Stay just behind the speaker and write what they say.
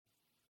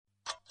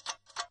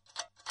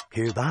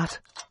Hear that?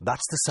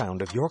 That's the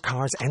sound of your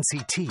car's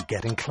NCT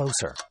getting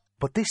closer.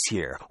 But this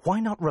year,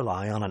 why not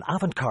rely on an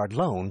Avantcard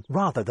loan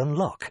rather than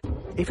luck?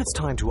 If it's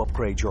time to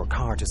upgrade your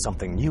car to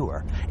something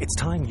newer, it's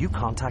time you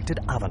contacted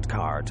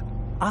Avantcard.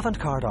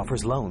 Avantcard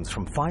offers loans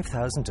from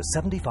 €5,000 to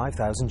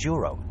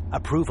 €75,000,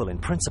 approval in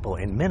principle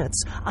in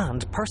minutes,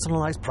 and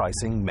personalised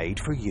pricing made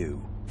for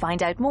you.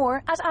 Find out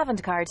more at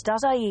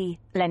avantcard.ie.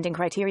 Lending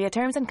criteria,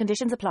 terms and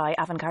conditions apply.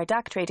 Avantcard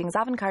DAC Tradings.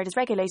 Avantcard is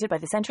regulated by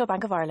the Central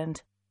Bank of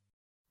Ireland.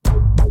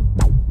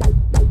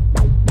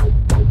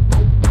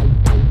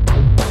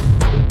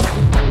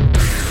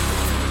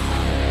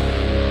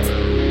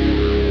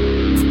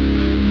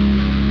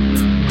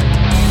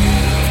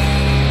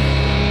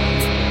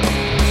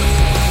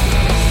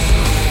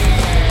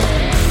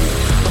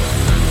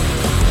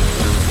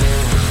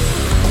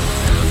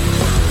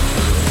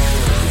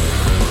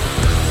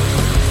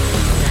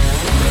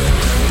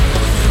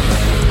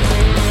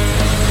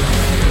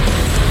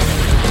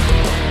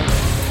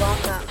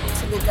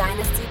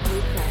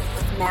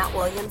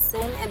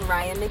 And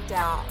Ryan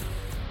McDowell.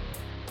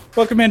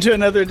 Welcome into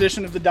another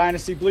edition of the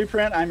Dynasty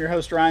Blueprint. I'm your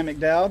host, Ryan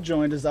McDowell,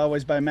 joined as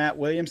always by Matt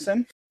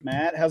Williamson.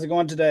 Matt, how's it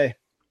going today?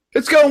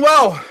 It's going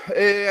well.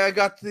 I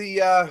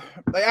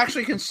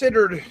actually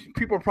considered,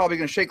 people are probably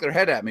going to shake their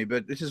head at me,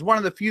 but this is one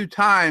of the few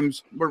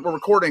times, we're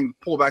recording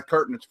Pull Back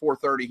Curtain, it's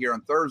 4:30 here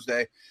on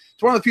Thursday.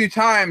 It's one of the few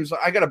times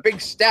I got a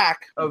big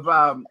stack of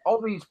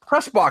all these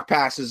press box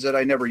passes that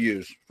I never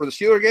use for the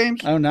Steeler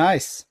games. Oh,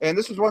 nice. And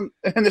this is one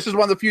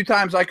of the few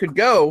times I could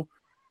go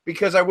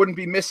because I wouldn't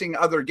be missing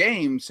other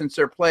games since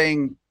they're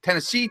playing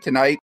Tennessee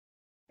tonight.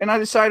 And I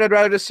decided I'd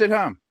rather just sit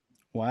home.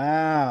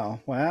 Wow.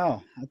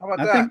 How about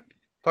that?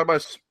 Talk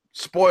about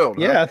spoiled.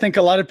 Yeah, huh? I think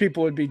a lot of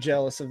people would be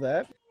jealous of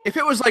that. If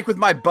it was like with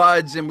my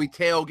buds and we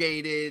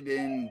tailgated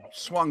and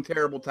swung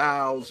terrible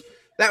towels,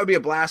 that would be a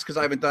blast because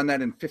I haven't done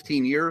that in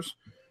 15 years.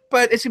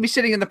 But it's going to be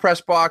sitting in the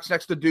press box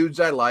next to dudes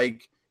I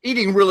like,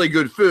 eating really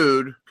good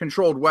food,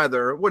 controlled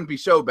weather. It wouldn't be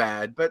so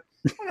bad, but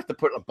I have to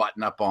put a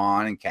button up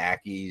on and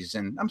khakis,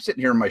 and I'm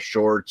sitting here in my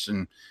shorts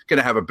and going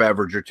to have a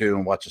beverage or two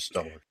and watch a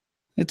story.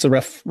 It's a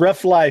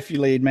rough life you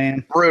lead,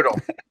 man. Brutal.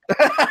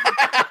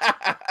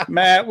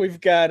 Matt,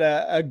 we've got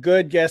a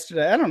good guest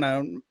today. I don't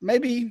know,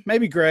 maybe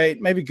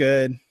great, maybe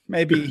good,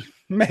 maybe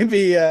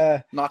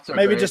not so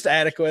maybe great. Just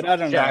adequate. I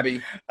don't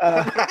Shabby.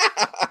 know.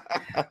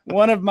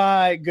 One of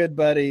my good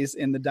buddies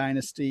in the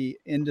Dynasty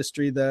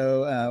industry,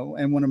 though,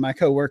 and one of my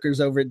coworkers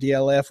over at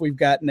DLF, we've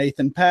got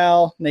Nathan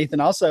Powell.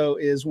 Nathan also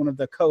is one of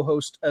the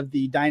co-hosts of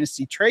the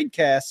Dynasty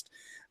Tradecast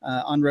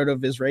on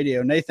RotoViz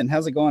Radio. Nathan,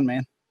 how's it going,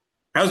 man?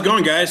 How's it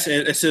going, guys?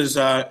 This is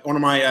one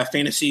of my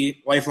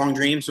fantasy lifelong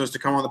dreams was to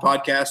come on the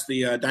podcast,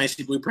 the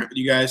Dynasty Blueprint with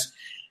you guys.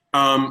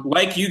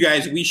 Like you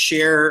guys, we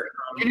share.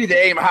 You need to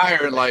aim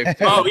higher in life.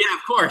 Oh, yeah,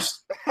 of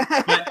course.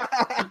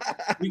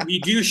 But we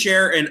do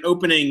share an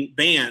opening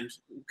band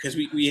because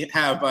we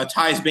have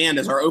Ty's band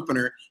as our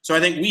opener. So I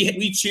think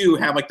we too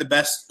have like the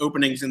best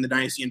openings in the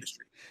Dynasty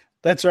industry.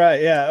 That's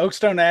right. Yeah.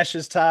 Oakstone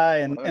Ashes, Ty,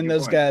 and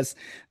those point. guys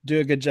do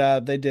a good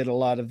job. They did a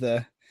lot of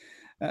the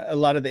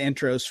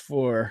intros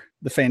for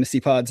the fantasy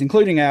pods,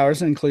 including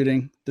ours,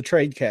 including the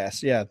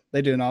Tradecast. Yeah,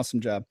 they do an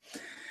awesome job.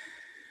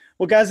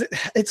 Well, guys,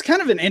 it's kind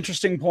of an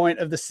interesting point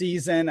of the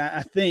season.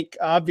 I think,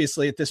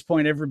 obviously, at this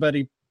point,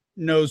 everybody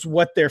knows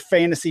what their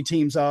fantasy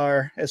teams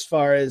are as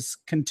far as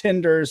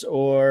contenders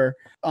or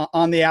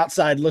on the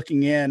outside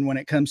looking in when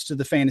it comes to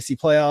the fantasy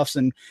playoffs.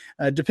 And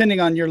depending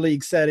on your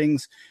league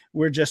settings,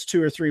 we're just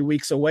 2 or 3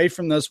 weeks away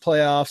from those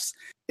playoffs.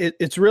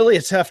 It's really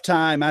a tough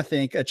time, I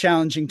think, a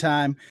challenging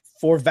time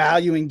for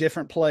valuing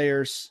different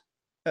players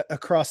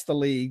across the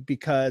league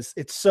because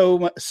it's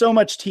so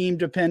much team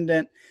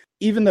dependent.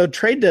 Even though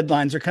trade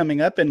deadlines are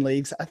coming up in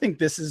leagues, I think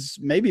this is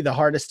maybe the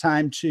hardest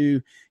time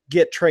to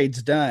get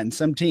trades done.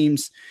 Some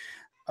teams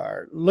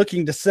are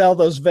looking to sell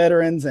those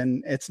veterans,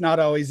 and it's not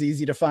always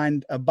easy to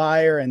find a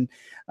buyer. And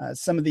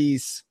some of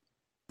these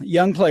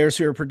young players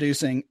who are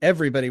producing,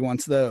 everybody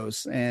wants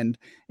those, and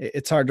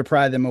it's hard to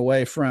pry them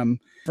away from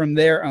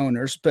their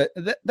owners. But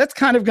that's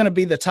kind of going to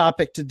be the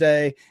topic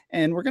today,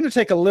 and we're going to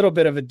take a little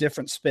bit of a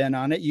different spin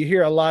on it. You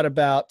hear a lot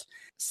about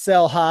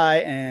sell high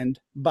and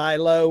buy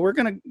low. We're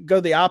going to go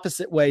the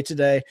opposite way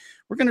today.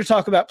 We're going to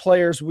talk about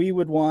players we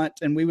would want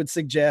and we would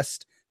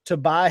suggest to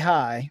buy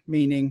high,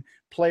 meaning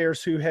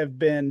players who have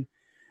been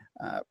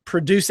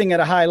producing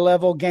at a high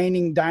level,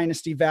 gaining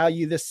dynasty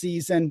value this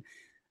season.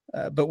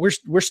 But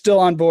we're still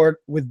on board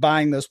with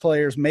buying those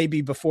players,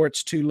 maybe before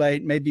it's too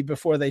late, maybe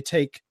before they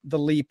take the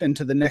leap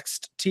into the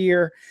next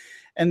tier.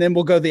 And then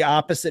we'll go the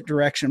opposite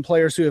direction.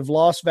 Players who have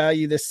lost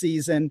value this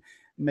season,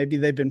 maybe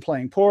they've been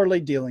playing poorly,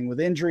 dealing with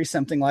injury,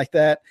 something like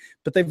that,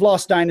 but they've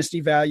lost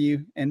dynasty value,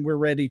 and we're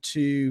ready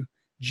to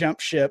jump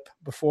ship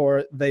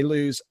before they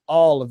lose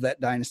all of that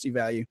dynasty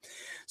value.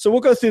 So we'll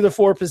go through the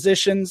 4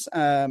 positions.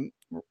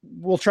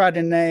 We'll try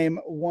to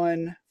name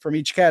one from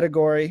each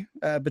category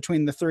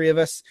between the 3 of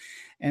us,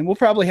 and we'll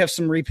probably have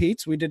some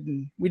repeats. We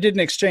didn't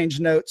exchange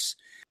notes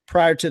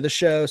prior to the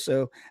show,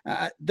 so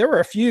there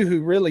were a few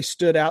who really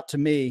stood out to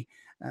me,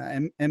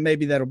 and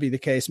maybe that'll be the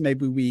case.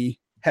 Maybe we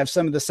have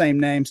some of the same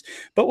names.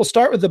 But we'll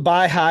start with the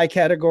buy high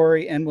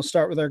category, and we'll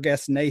start with our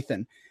guest,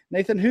 Nathan.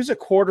 Nathan, who's a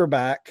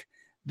quarterback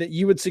that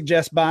you would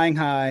suggest buying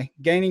high,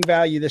 gaining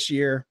value this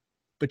year,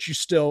 but you're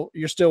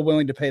still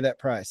willing to pay that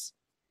price?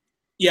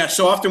 Yeah,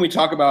 so often we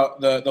talk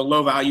about the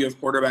low value of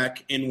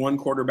quarterback in one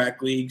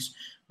quarterback leagues,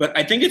 but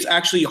I think it's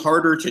actually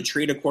harder to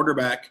trade a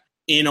quarterback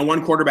in a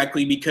one quarterback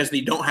league because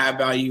they don't have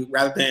value,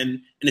 rather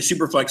than in a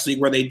super flex league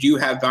where they do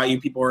have value.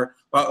 People are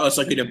less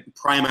likely to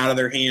pry them out of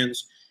their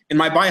hands. In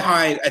my buy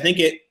high, I think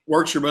it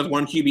works for both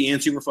one QB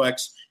and super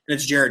flex, and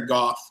it's Jared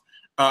Goff.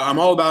 I'm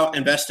all about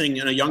investing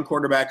in a young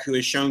quarterback who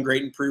has shown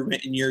great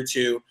improvement in year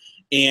 2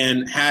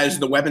 and has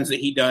the weapons that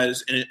he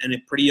does in a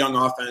pretty young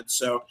offense.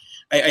 So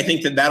I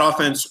think that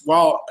offense,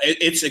 while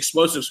it's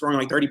explosive, scoring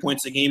like 30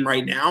 points a game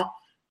right now,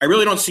 I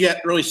really don't see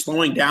that really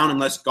slowing down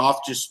unless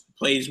Goff just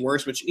plays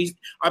worse, which he's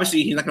not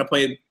going to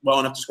play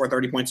well enough to score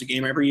 30 points a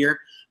game every year,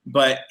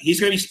 but he's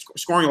going to be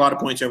scoring a lot of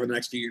points over the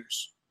next few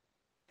years.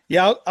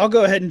 Yeah, I'll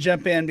go ahead and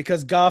jump in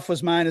because Goff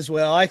was mine as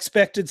well. I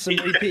expected some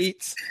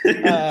repeats.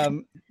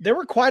 There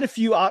were quite a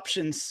few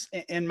options,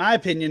 in my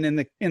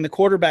opinion, in the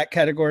quarterback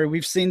category.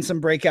 We've seen some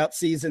breakout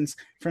seasons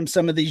from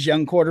some of these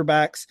young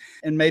quarterbacks,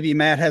 and maybe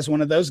Matt has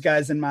one of those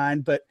guys in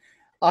mind. But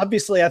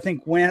obviously, I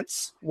think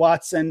Wentz,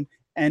 Watson,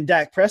 and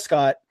Dak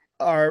Prescott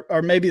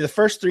are maybe the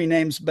first 3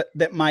 names, but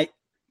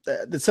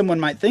that someone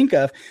might think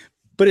of.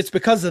 But it's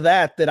because of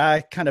that I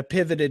kind of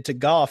pivoted to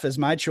Goff as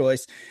my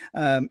choice.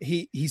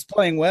 He's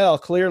playing well,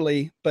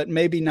 clearly, but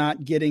maybe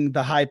not getting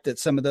the hype that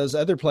some of those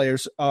other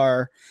players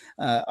are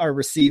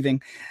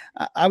receiving.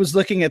 I was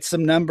looking at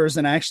some numbers,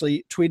 and I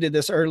actually tweeted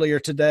this earlier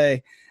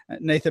today.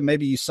 Nathan,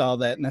 maybe you saw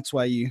that, and that's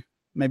why you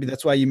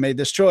made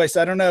this choice.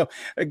 I don't know.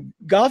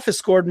 Goff has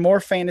scored more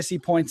fantasy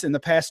points in the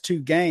past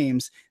 2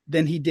 games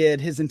than he did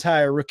his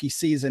entire rookie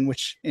season,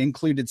 which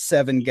included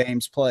 7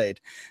 games played.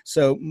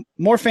 So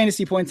more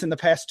fantasy points in the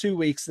past 2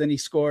 weeks than he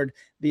scored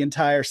the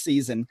entire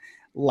season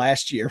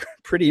last year.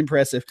 Pretty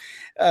impressive.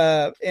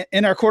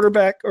 In our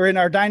quarterback, or in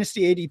our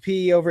dynasty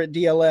ADP over at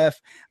DLF,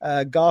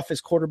 Goff is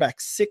quarterback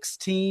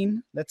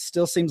 16. That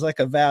still seems like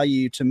a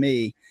value to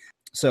me.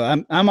 So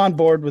I'm on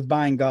board with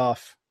buying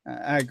Goff.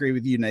 I agree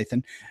with you,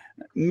 Nathan.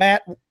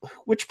 Matt,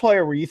 which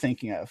player were you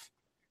thinking of?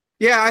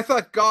 Yeah, I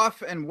thought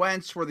Goff and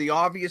Wentz were the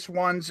obvious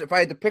ones. If I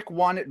had to pick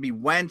one, it'd be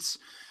Wentz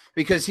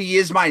because he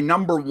is my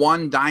number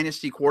 1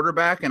 dynasty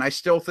quarterback, and I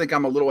still think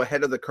I'm a little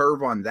ahead of the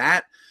curve on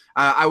that.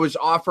 I was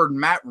offered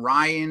Matt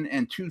Ryan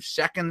and 2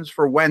 seconds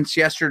for Wentz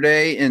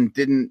yesterday and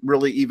didn't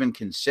really even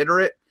consider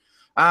it.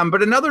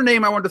 But another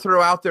name I wanted to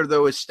throw out there,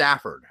 though, is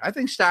Stafford. I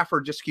think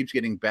Stafford just keeps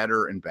getting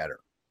better and better.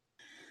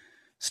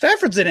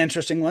 Stafford's an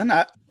interesting one.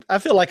 I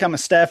feel like I'm a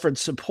Stafford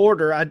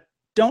supporter. I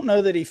don't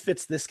know that he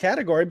fits this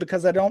category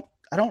because I don't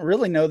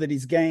really know that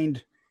he's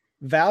gained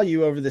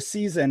value over the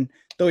season,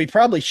 though he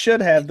probably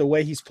should have the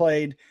way he's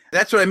played.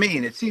 That's what I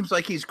mean. It seems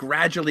like he's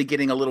gradually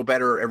getting a little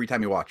better every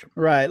time you watch him.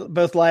 Right.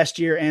 Both last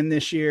year and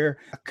this year.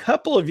 A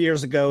couple of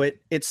years ago,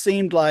 it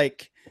seemed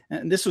like,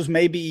 and this was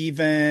maybe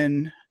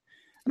even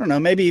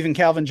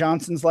Calvin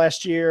Johnson's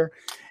last year.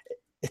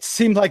 It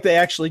seemed like they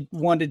actually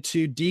wanted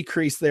to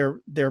decrease their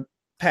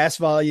pass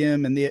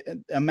volume and the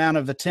amount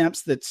of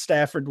attempts that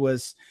Stafford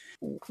was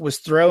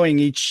throwing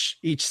each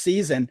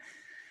season.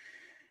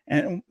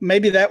 And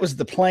maybe that was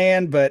the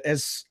plan, but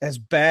as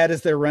bad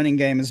as their running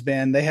game has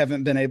been, they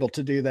haven't been able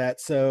to do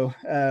that. So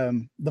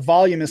the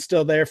volume is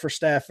still there for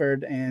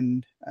Stafford,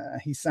 and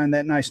he signed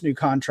that nice new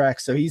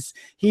contract. So he's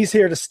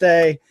here to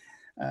stay.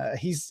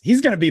 He's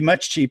going to be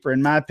much cheaper,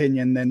 in my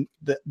opinion, than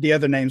the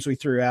other names we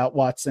threw out,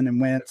 Watson and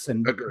Wentz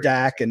and Agreed.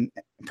 Dak, and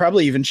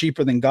probably even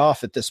cheaper than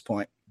Goff at this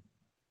point.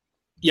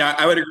 Yeah,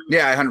 I would agree.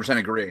 Yeah, I 100%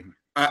 agree.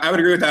 I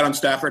would agree with that on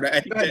Stafford. I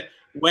think that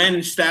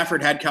when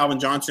Stafford had Calvin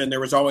Johnson, there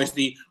was always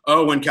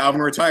when Calvin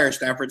retires,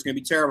 Stafford's going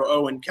to be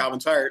terrible. When Calvin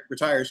retires,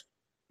 it's going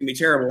to be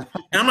terrible.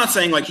 And I'm not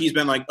saying like he's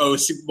been like,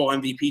 Super Bowl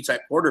MVP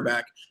type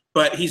quarterback,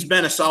 but he's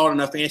been a solid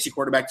enough fantasy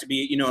quarterback to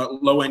be, a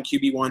low-end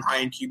QB1,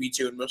 high-end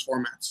QB2 in most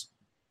formats.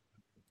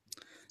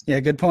 Yeah,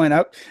 good point.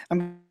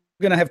 I'm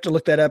going to have to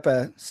look that up.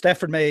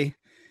 Stafford may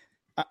 –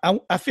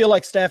 I feel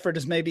like Stafford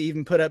has maybe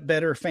even put up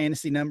better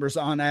fantasy numbers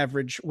on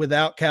average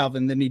without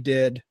Calvin than he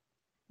did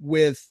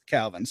with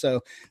Calvin. So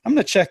I'm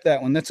going to check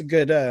that one. That's a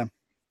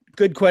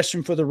good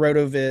question for the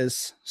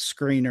RotoViz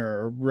screener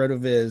or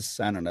RotoViz.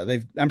 I don't know.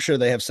 I'm sure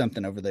they have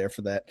something over there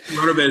for that.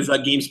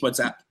 RotoViz Game Splits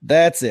app.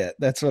 That's it.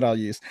 That's what I'll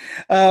use.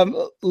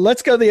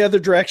 Let's go the other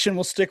direction.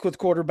 We'll stick with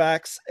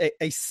quarterbacks.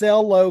 A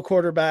sell low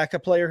quarterback, a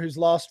player who's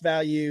lost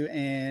value,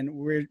 and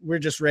we're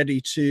just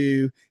ready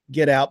to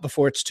get out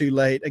before it's too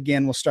late.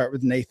 Again, we'll start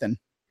with Nathan.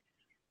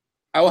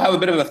 I will have a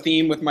bit of a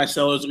theme with my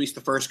sellos, at least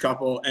the first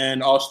couple,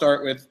 and I'll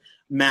start with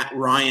Matt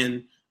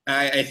Ryan.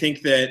 I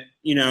think that,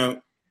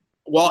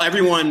 while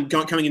everyone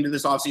coming into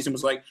this offseason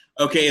was like,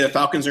 okay, the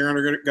Falcons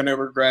are going to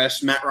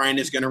regress, Matt Ryan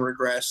is going to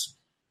regress,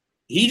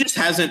 he just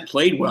hasn't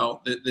played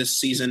well this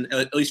season,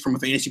 at least from a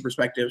fantasy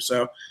perspective.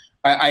 So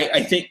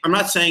I think – I'm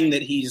not saying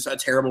that he's a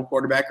terrible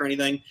quarterback or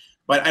anything,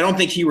 but I don't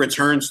think he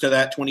returns to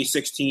that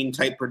 2016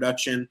 type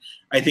production.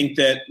 I think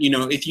that,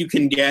 if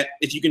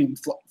you can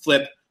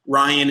flip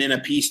Ryan in a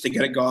piece to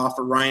get a Goff,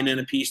 or Ryan in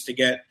a piece to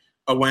get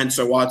a Wentz,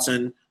 a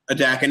Watson, a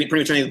Dak, and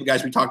pretty much any of the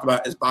guys we talked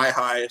about as buy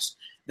highs,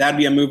 that'd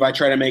be a move I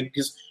try to make,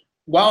 because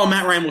while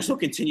Matt Ryan will still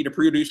continue to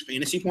produce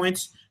fantasy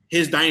points,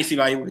 his dynasty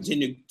value will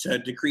continue to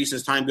decrease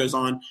as time goes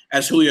on,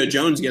 as Julio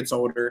Jones gets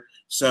older.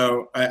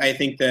 So I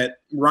think that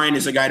Ryan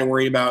is a guy to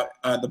worry about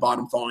the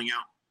bottom falling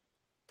out.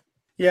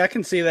 Yeah, I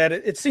can see that.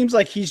 It seems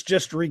like he's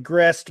just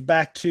regressed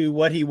back to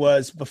what he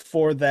was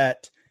before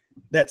that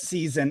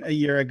season a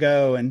year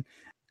ago. And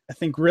I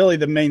think really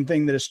the main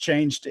thing that has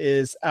changed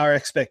is our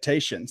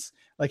expectations.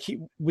 Like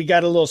we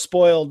got a little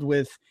spoiled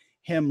with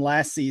him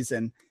last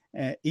season,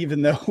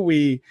 even though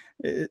we,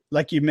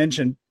 like you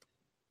mentioned,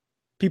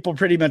 people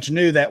pretty much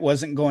knew that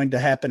wasn't going to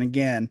happen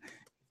again.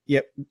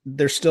 Yet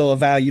there's still a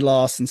value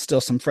loss and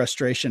still some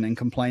frustration and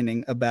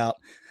complaining about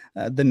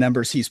the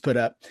numbers he's put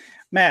up.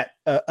 Matt,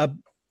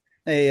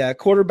 a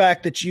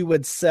quarterback that you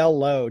would sell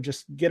low,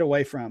 just get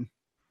away from.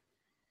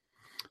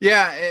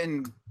 Yeah,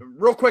 and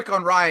real quick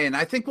on Ryan,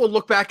 I think we'll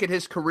look back at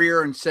his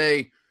career and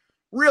say,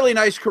 really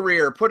nice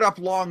career, put up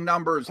long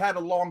numbers, had a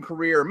long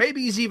career.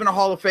 Maybe he's even a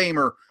Hall of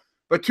Famer,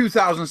 but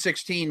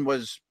 2016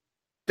 was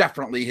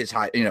definitely his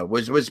high,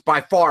 was by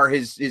far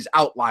his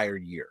outlier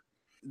year.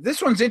 This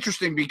one's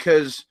interesting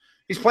because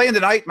he's playing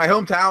tonight, my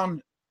hometown.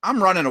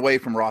 I'm running away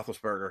from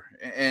Roethlisberger,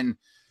 and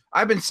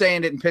I've been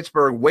saying it in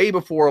Pittsburgh way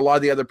before a lot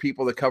of the other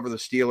people that cover the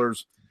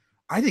Steelers.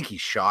 I think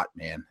he's shot,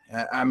 man.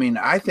 I mean,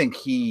 I think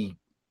he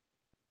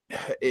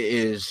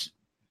is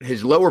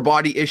his lower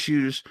body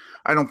issues.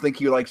 I don't think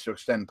he likes to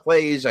extend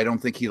plays. I don't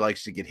think he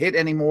likes to get hit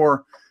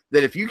anymore.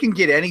 That if you can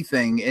get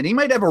anything, and he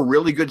might have a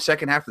really good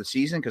second half of the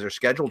season because their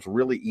schedule's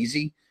really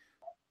easy,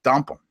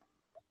 dump him.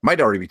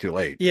 Might already be too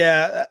late.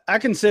 Yeah, I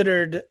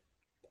considered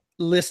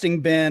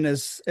listing Ben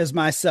as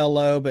my sell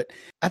low, but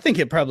I think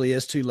it probably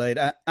is too late.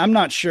 I'm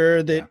not sure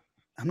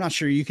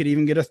you could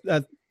even get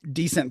a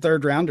decent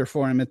third rounder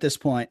for him at this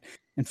point.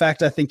 In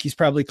fact, I think he's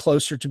probably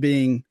closer to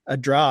being a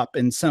drop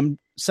in some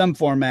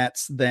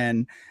formats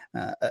than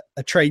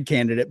a trade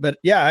candidate. But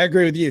yeah, I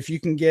agree with you. If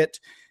you can get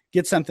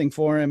something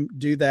for him,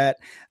 do that.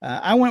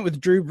 I went with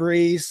Drew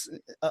Brees,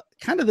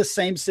 kind of the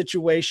same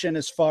situation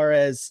as far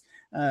as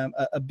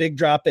a big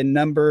drop in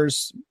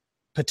numbers,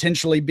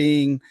 potentially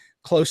being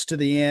close to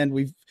the end.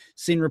 We've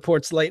seen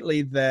reports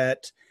lately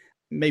that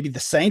maybe the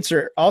Saints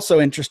are also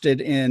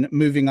interested in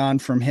moving on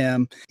from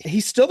him.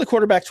 He's still the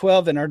quarterback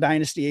 12 in our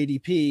dynasty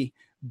ADP,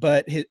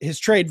 but his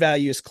trade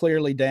value is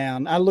clearly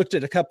down. I looked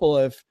at a couple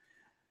of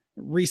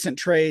recent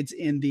trades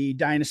in the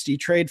Dynasty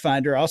Trade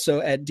Finder,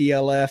 also at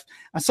DLF.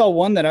 I saw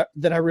one that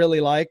I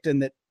really liked,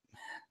 and that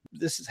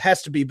this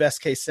has to be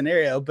best case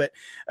scenario, but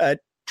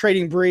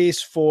trading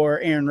Brees for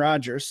Aaron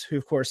Rodgers, who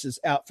of course is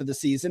out for the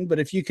season. But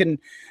if you can,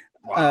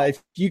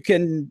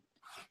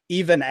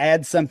 even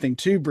add something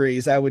to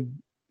Brees, I would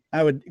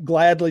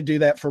gladly do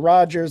that for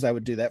Rodgers. I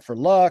would do that for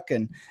Luck,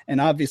 and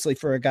obviously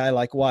for a guy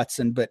like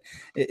Watson. But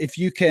if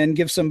you can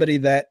give somebody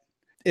that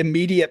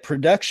immediate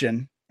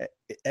production,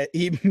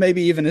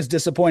 maybe even as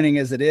disappointing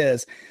as it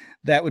is,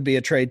 that would be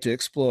a trade to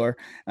explore.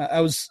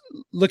 I was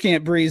looking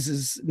at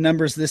Brees's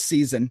numbers this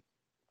season.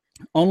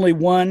 Only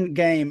one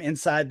game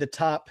inside the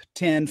top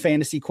 10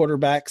 fantasy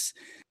quarterbacks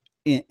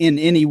in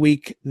any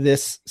week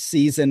this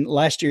season.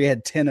 Last year he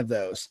had 10 of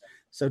those.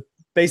 So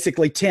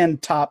basically 10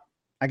 top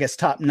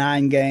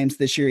 9 games.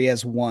 This year he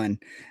has 1.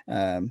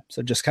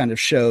 So just kind of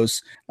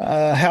shows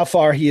how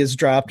far he has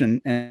dropped.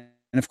 And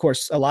of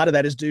course, a lot of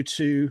that is due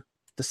to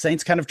the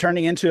Saints kind of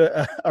turning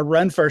into a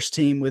run first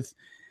team with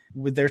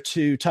their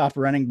 2 top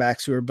running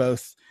backs, who are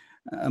both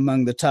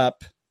among the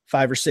top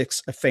 5 or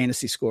 6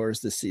 fantasy scorers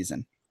this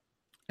season.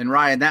 And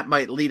Ryan, that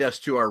might lead us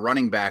to our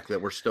running back that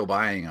we're still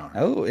buying on.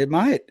 Oh, it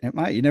might.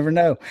 You never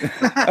know.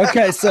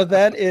 Okay. So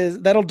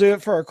that'll do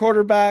it for our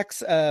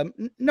quarterbacks.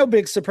 No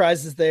big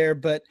surprises there,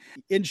 but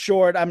in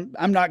short,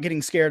 I'm not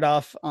getting scared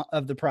off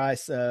of the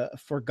price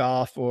for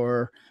Goff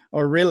or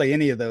really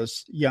any of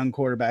those young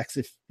quarterbacks.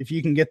 If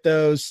you can get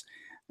those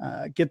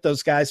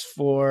guys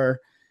for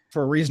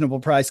a reasonable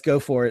price,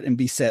 go for it and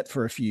be set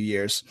for a few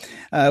years.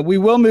 We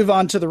will move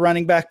on to the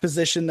running back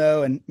position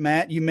though. And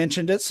Matt, you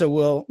mentioned it,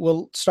 so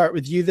we'll start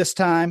with you this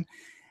time.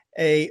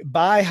 A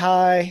buy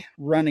high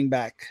running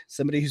back,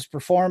 somebody who's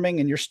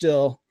performing and you're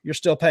still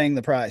paying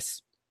the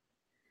price.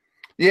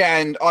 Yeah.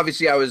 And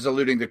obviously I was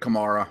alluding to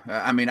Kamara.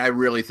 I mean, I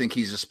really think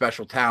he's a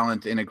special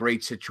talent in a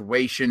great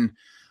situation.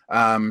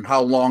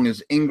 How long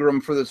is Ingram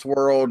for this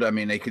world? I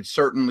mean, they could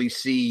certainly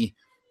see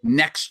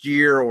next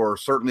year, or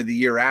certainly the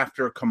year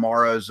after,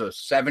 Kamara's a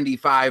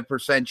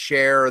 75%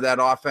 share of that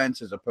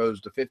offense as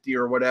opposed to 50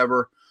 or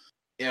whatever.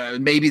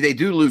 Maybe they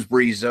do lose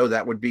Brees, though.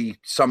 That would be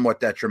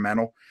somewhat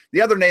detrimental.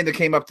 The other name that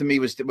came up to me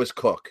was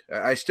Cook.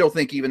 I still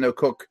think even though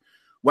Cook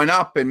went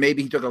up and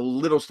maybe he took a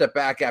little step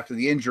back after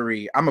the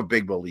injury, I'm a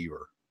big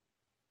believer.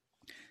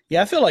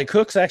 Yeah, I feel like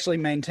Cook's actually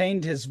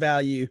maintained his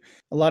value.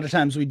 A lot of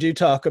times we do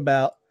talk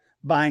about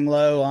buying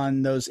low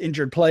on those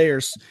injured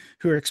players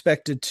who are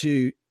expected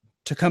to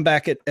come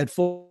back at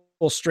full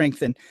full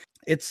strength, and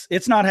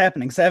it's not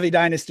happening. Savvy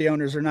Dynasty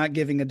owners are not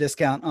giving a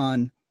discount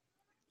on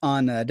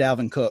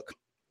Dalvin Cook.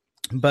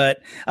 But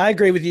I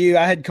agree with you.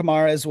 I had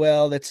Kamara as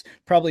well. That's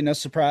probably no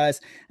surprise.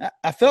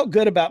 I felt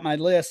good about my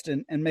list,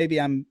 and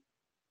maybe I'm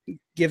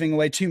giving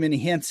away too many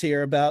hints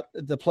here about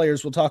the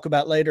players we'll talk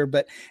about later.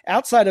 But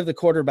outside of the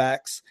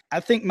quarterbacks, I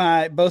think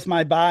both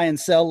my buy and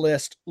sell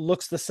list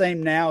looks the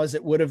same now as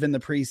it would have in the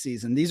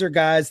preseason. These are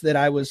guys that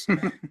I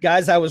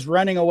was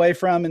running away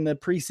from in the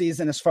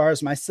preseason as far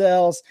as my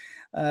sells,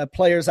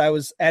 players I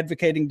was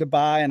advocating to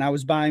buy, and I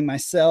was buying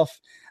myself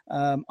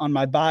on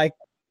my buy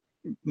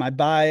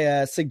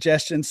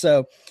suggestion.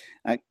 So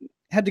I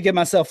had to give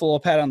myself a little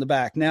pat on the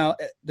back. Now,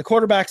 the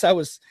quarterbacks,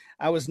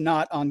 I was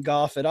not on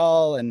Goff at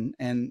all,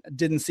 and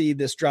didn't see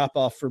this drop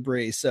off for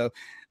Breeze. So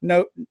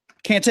no,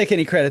 can't take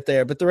any credit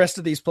there. But the rest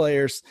of these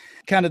players,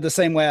 kind of the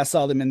same way I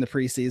saw them in the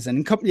preseason.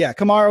 And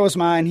Kamara was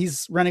mine.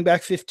 He's running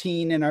back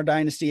 15 in our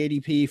Dynasty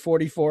ADP,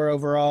 44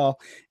 overall,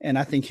 and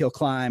I think he'll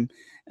climb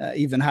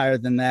even higher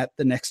than that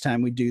the next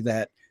time we do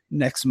that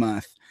next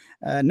month.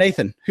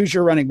 Nathan, who's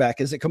your running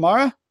back? Is it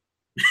Kamara?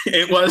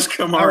 It was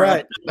Kamara. All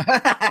right.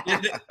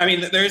 I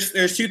mean,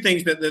 there's two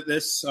things that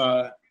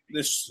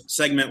this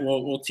segment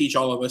will teach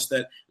all of us,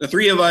 that the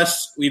three of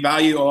us, we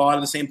value a lot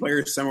of the same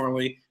players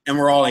similarly, and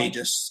we're all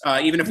ages.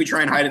 Even if we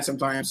try and hide it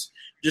sometimes,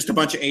 just a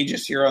bunch of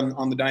ages here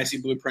on the Dynasty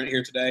Blueprint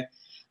here today.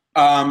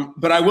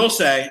 But I will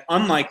say,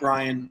 unlike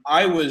Ryan,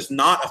 I was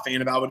not a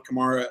fan of Alvin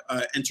Kamara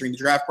entering the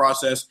draft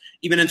process.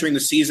 Even entering the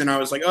season, I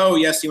was like, oh,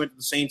 yes, he went to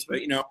the Saints,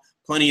 but,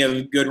 plenty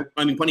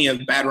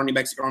of bad running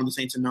backs that got on the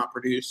Saints and not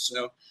produce.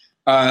 So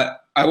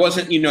I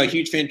wasn't, a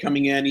huge fan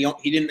coming in.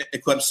 He didn't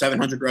eclipse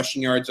 700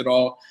 rushing yards at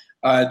all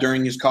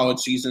during his college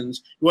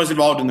seasons. He was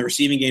involved in the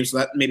receiving game, so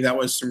that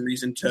was some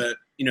reason to,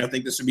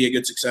 think this would be a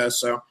good success.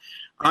 So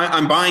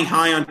I'm buying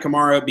high on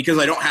Kamara because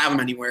I don't have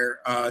him anywhere.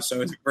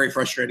 So it's very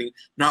frustrating.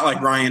 Not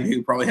like Ryan,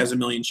 who probably has 1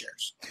 million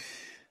shares.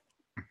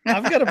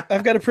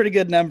 I've got a pretty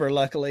good number,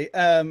 luckily.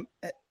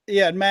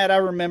 Yeah, Matt, I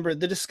remember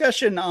the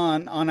discussion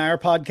on our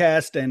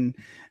podcast and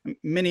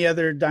many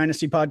other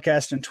Dynasty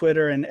podcasts and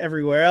Twitter and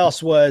everywhere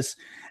else was,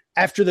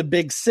 after the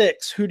big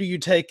 6, who do you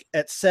take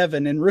at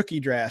 7 in rookie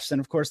drafts? And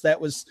of course, that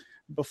was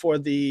before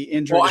the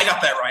injury. Well, I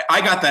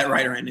got that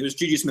right, Ryan. It was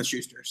Juju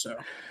Smith-Schuster. So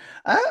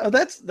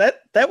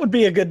that would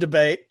be a good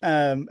debate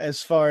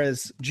as far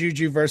as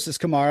Juju versus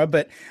Kamara.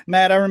 But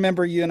Matt, I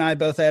remember you and I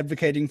both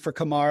advocating for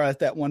Kamara at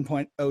that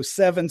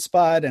 1.07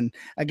 spot, and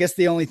I guess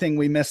the only thing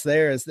we missed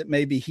there is that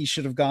maybe he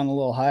should have gone a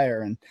little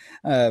higher.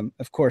 And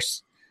of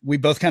course, we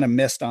both kind of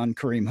missed on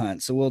Kareem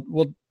Hunt, so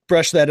we'll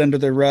brush that under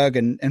the rug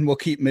and we'll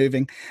keep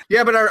moving.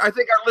 Yeah, but I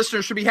think our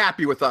listeners should be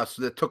happy with us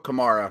that took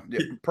Kamara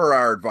per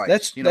our advice.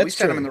 That's we sent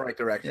true. him in the right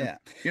direction.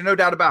 Yeah, No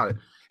doubt about it.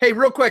 Hey,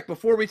 real quick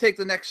before we take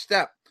the next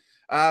step.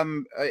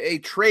 A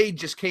trade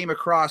just came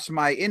across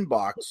my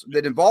inbox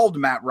that involved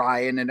Matt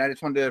Ryan, and I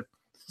just wanted to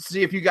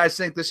see if you guys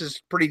think this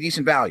is pretty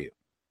decent value.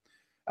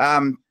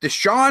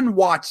 Deshaun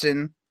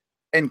Watson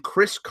and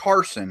Chris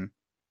Carson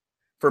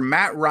for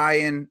Matt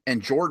Ryan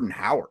and Jordan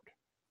Howard.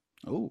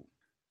 Oh,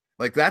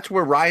 like that's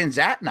where Ryan's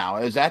at now.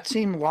 Does that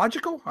seem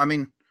logical? I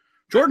mean,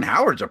 Jordan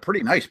Howard's a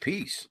pretty nice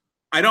piece.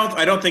 I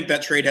don't think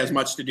that trade has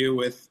much to do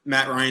with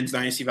Matt Ryan's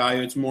dynasty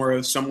value. It's more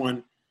of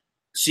someone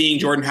seeing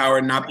Jordan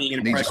Howard not being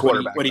impressed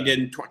with what he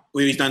did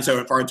what he's done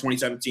so far in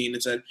 2017,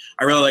 and said,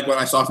 I really like what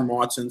I saw from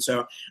Watson.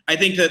 So I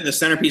think that the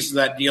centerpieces of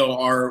that deal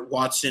are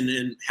Watson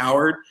and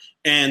Howard,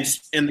 and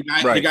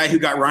the guy who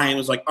got Ryan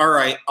was like, all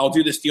right, I'll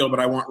do this deal,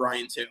 but I want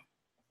Ryan too.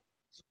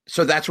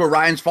 So that's where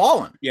Ryan's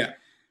fallen. Yeah.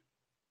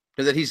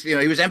 Because he's he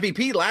was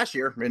MVP last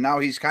year, and now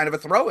he's kind of a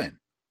throw-in.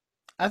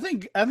 I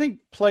think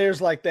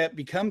players like that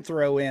become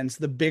throw-ins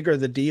the bigger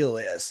the deal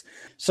is.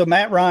 So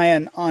Matt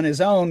Ryan on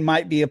his own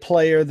might be a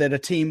player that a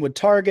team would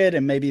target,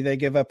 and maybe they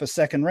give up a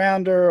second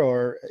rounder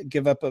or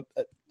give up a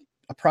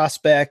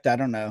prospect, I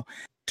don't know,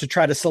 to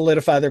try to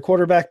solidify their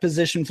quarterback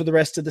position for the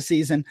rest of the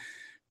season.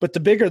 But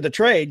the bigger the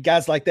trade,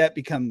 guys like that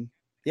become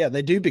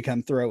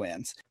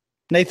throw-ins.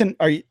 Nathan,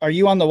 are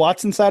you on the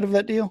Watson side of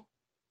that deal?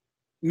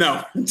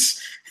 No.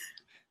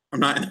 I'm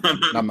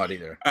not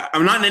either.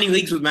 I'm not in any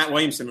leagues with Matt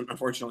Williamson,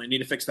 unfortunately. I need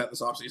to fix that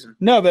this offseason.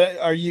 No, but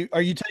are you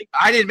taking?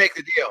 I didn't make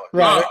the deal.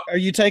 Right? Are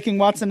you taking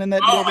Watson in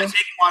that deal? I'm taking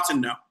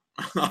Watson.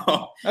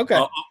 No.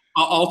 Okay.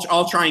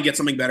 I'll try and get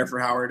something better for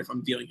Howard if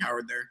I'm dealing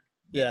Howard there.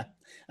 Yeah,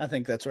 I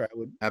think that's where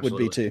I would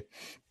be too.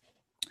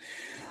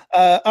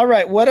 All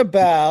right. What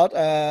about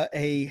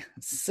a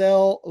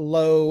sell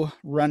low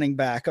running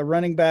back? A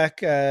running back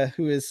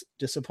who is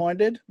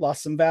disappointed,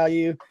 lost some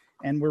value,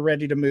 and we're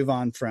ready to move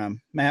on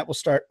from. Matt, we'll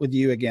start with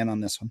you again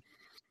on this one.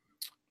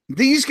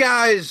 These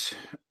guys,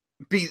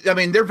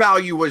 their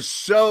value was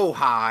so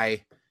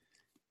high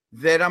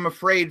that I'm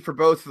afraid for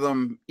both of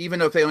them, even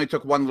though if they only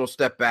took one little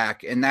step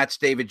back, and that's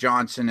David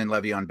Johnson and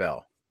Le'Veon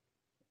Bell.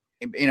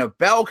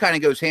 Bell kind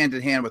of goes hand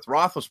in hand with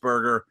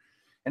Roethlisberger,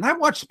 and I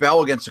watched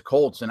Bell against the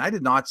Colts, and I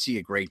did not see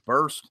a great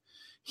burst.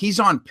 He's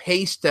on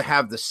pace to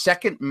have the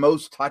second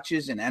most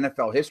touches in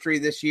NFL history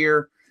this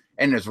year,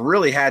 and has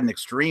really had an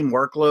extreme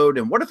workload.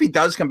 And what if he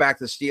does come back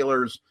to the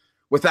Steelers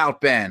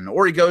without Ben,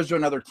 or he goes to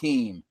another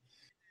team.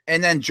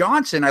 And then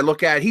Johnson, I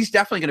look at, he's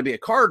definitely going to be a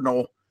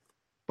Cardinal.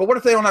 But what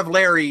if they don't have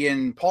Larry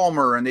and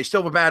Palmer and they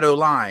still have a bad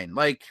O-line?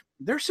 Like,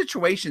 their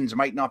situations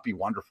might not be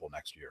wonderful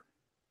next year.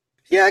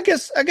 Yeah, I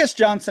guess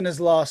Johnson has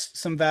lost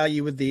some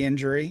value with the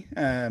injury.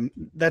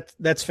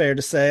 That's fair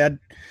to say.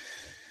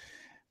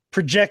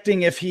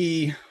 Projecting if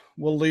he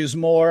will lose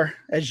more,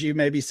 as you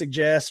maybe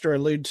suggest or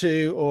allude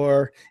to,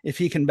 or if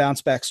he can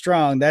bounce back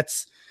strong,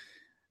 that's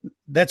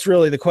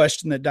really the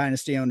question that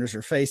dynasty owners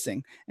are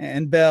facing.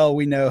 And Bell,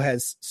 we know,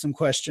 has some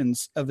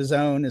questions of his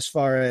own as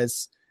far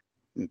as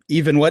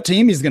even what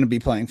team he's going to be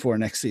playing for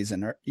next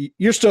season.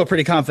 You're still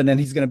pretty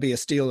confident he's going to be a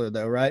Steeler,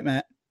 though, right,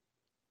 Matt?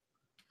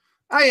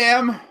 I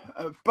am,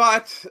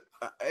 but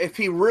if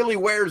he really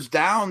wears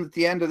down at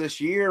the end of this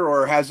year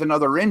or has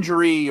another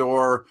injury,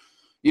 or,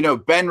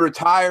 Ben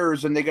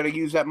retires and they got to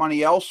use that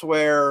money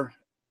elsewhere,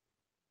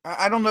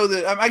 I don't know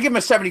that I give him a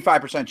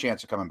 75%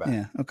 chance of coming back.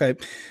 Yeah. Okay.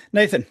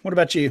 Nathan, what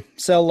about you?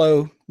 Sell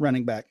low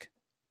running back.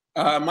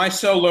 My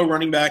sell low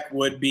running back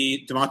would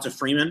be Devonta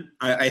Freeman.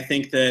 I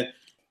think that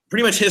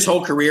pretty much his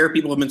whole career,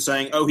 people have been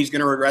saying, oh, he's going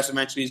to regress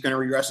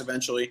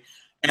eventually.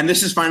 And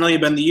this has finally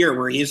been the year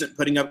where he isn't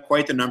putting up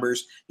quite the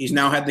numbers. He's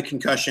now had the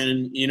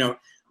concussion.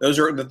 Those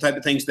are the type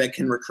of things that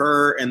can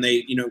recur, and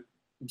they,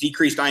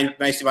 decrease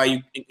dynasty value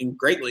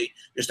greatly.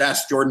 Just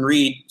ask Jordan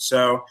Reed.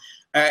 So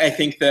I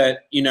think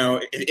that,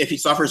 if he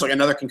suffers like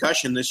another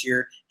concussion this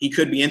year, he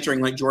could be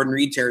entering like Jordan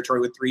Reed territory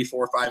with 3,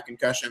 4, 5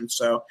 concussions.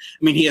 So,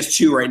 he has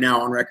 2 right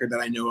now on record that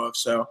I know of.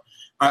 So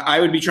I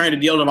would be trying to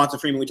deal Devonta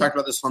Freeman. We talked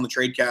about this on the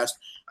TradeCast.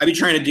 I'd be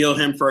trying to deal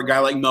him for a guy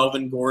like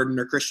Melvin Gordon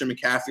or Christian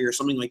McCaffrey or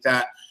something like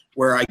that,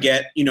 where I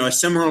get, a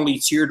similarly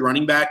tiered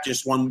running back,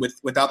 just one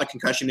without the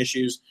concussion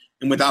issues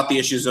and without the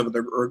issues of the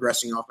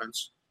regressing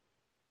offense.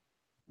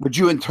 Would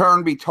you in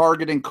turn be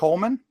targeting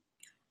Coleman?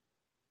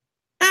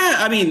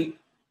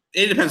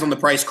 It depends on the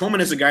price. Coleman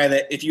is a guy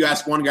that if you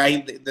ask one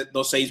guy,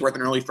 they'll say he's worth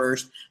an early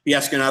first. If you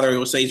ask another,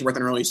 he'll say he's worth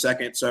an early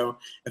second. So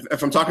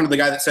if I'm talking to the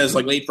guy that says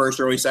like late first,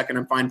 early second,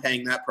 I'm fine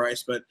paying that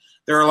price. But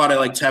there are a lot of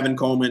like Tevin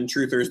Coleman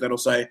truthers that'll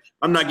say,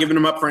 I'm not giving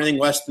him up for anything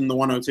less than the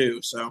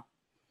 102. So.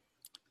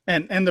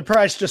 And the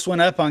price just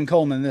went up on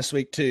Coleman this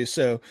week too.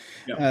 So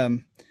yeah.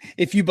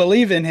 If you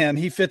believe in him,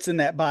 he fits in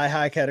that buy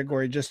high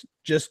category just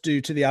due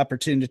to the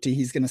opportunity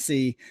he's going to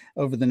see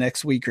over the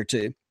next week or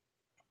two.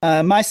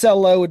 My sell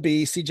low would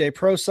be CJ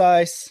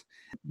Prosise,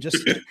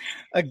 just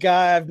a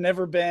guy I've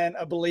never been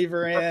a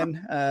believer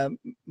in,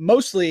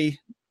 mostly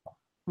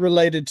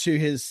related to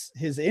his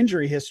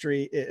injury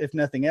history, if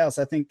nothing else.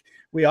 I think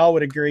we all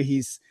would agree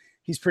he's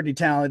pretty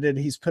talented.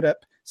 He's put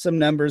up some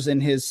numbers in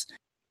his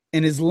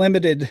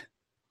limited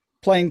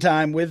playing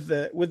time with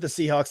the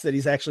Seahawks that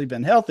he's actually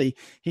been healthy.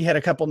 He had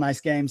a couple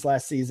nice games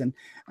last season.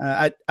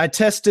 I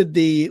tested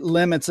the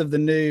limits of the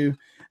new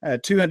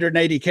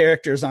 280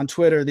 characters on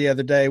Twitter the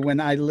other day when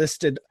I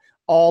listed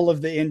all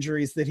of the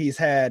injuries that he's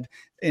had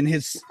in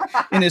his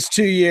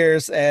 2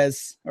 years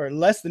or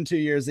less than 2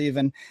 years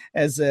even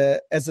as a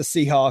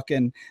Seahawk.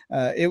 And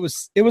it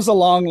was a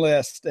long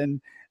list and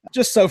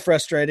just so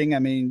frustrating.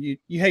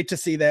 You hate to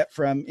see that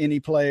from any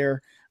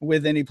player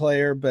with any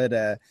player,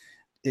 but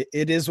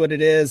it is what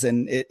it is.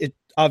 And it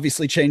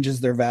obviously changes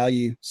their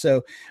value.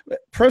 So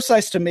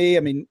Prosise to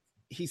me,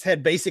 he's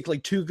had basically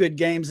 2 good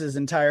games his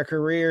entire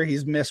career.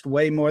 He's missed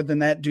way more than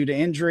that due to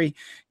injury.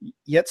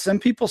 Yet some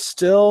people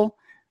still,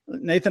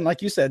 Nathan,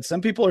 like you said,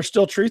 some people are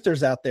still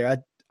truthers out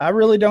there. I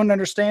really don't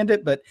understand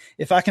it, but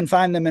if I can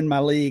find them in my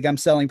league, I'm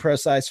selling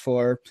Prosise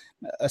for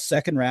a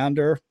second round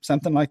or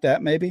something like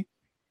that, maybe.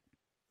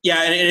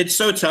 Yeah, and it's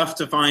so tough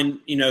to find,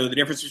 the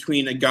difference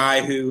between a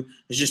guy who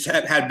has just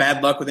had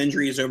bad luck with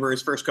injuries over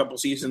his first couple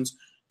seasons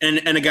and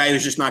a guy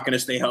who's just not going to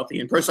stay healthy.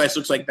 And Prosise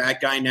looks like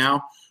that guy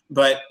now.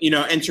 But,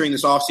 entering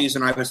this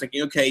offseason, I was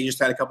thinking, okay, he just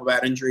had a couple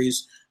bad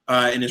injuries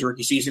in his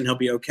rookie season. He'll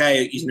be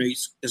okay. He's an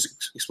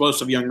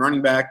explosive young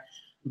running back.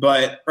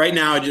 But right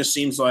now it just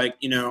seems like,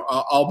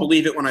 I'll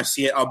believe it when I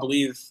see it. I'll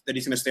believe that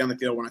he's going to stay on the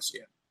field when I see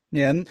it.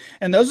 Yeah,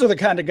 and those are the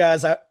kind of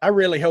guys I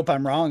really hope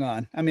I'm wrong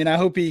on. I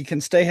hope he can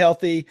stay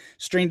healthy,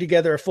 string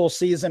together a full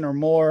season or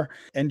more,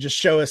 and just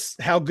show us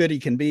how good he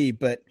can be.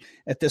 But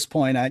at this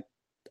point, I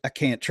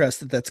can't trust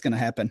that that's going to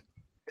happen.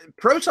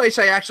 Prosise,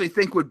 I actually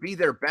think, would be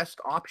their best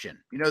option.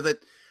 That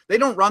they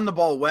don't run the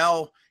ball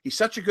well. He's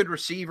such a good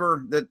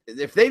receiver that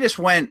if they just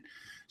went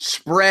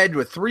spread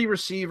with 3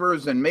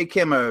 receivers and make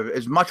him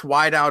as much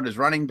wide out as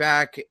running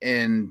back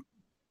and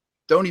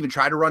don't even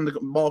try to run the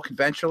ball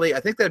conventionally, I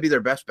think that'd be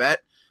their best bet.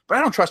 But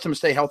I don't trust him to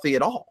stay healthy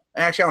at all.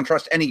 Actually, I don't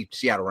trust any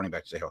Seattle running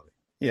back to stay healthy.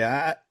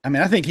 Yeah,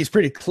 I think he's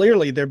pretty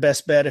clearly their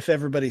best bet if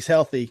everybody's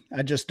healthy.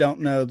 I just don't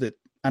know that.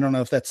 I don't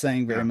know if that's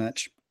saying very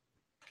much.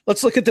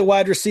 Let's look at the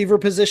wide receiver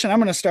position. I'm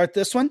going to start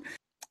this one,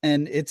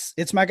 and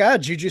it's my guy,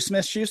 Juju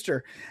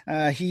Smith-Schuster.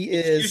 He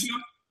is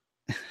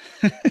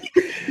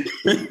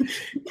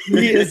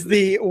he is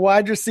the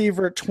wide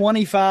receiver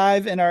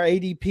 25 in our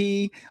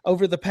ADP.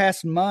 Over the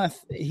past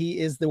month, he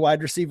is the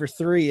wide receiver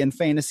 3 in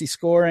fantasy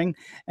scoring,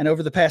 and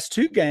over the past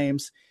 2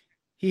 games,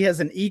 he has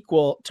an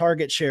equal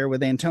target share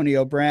with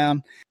Antonio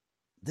Brown.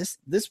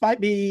 this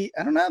might be,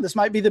 I don't know, this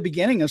might be the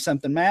beginning of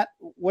something. Matt,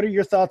 what are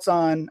your thoughts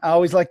on, I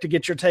always like to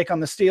get your take on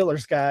the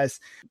Steelers, guys,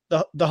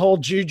 the whole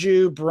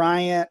Juju,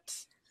 Bryant,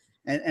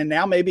 and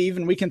now maybe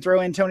even we can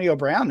throw Antonio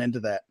Brown into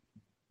that.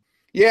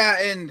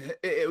 Yeah, and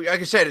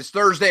like I said, it's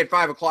Thursday at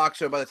 5:00,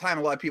 so by the time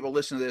a lot of people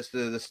listen to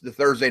this, the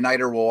Thursday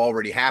nighter will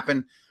already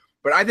happen.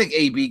 But I think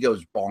AB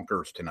goes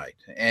bonkers tonight,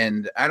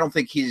 and I don't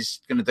think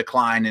he's going to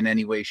decline in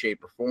any way,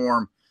 shape, or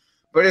form.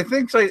 But I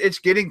think it's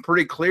getting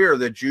pretty clear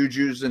that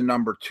Juju's the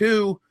number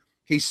 2.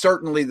 He's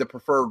certainly the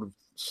preferred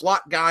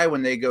slot guy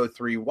when they go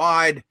 3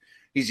 wide.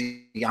 He's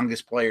the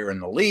youngest player in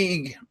the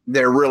league.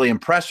 They're really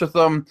impressed with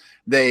him.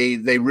 They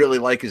really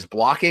like his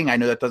blocking. I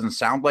know that doesn't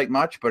sound like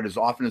much, but as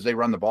often as they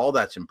run the ball,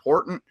 that's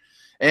important.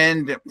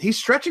 And he's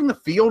stretching the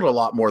field a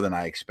lot more than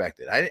I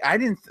expected.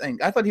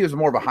 I thought he was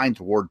more of a Hines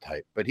Ward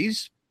type, but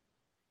he's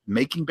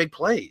making big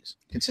plays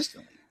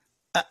consistently.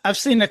 I've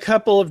seen a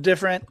couple of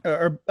different,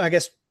 or I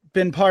guess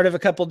been part of a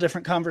couple of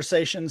different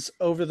conversations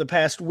over the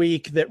past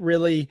week that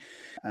really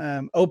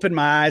opened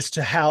my eyes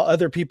to how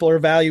other people are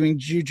valuing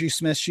Juju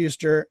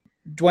Smith-Schuster.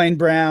 Dwayne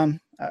Brown,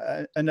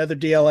 another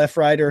DLF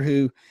writer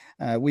who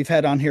we've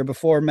had on here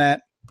before,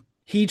 Matt,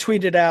 he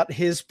tweeted out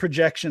his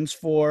projections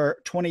for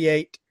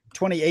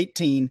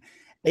 2018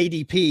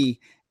 ADP,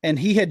 and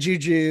he had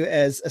Juju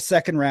as a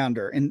second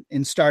rounder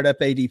in startup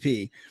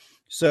ADP.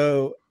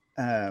 So,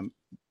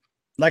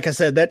 like I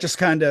said, that just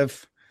kind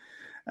of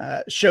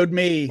showed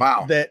me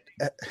that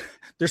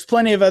there's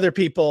plenty of other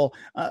people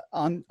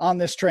on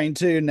this train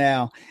too.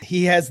 Now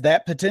he has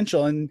that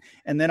potential. And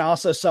then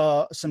also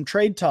saw some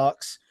trade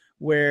talks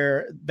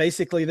where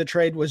basically the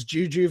trade was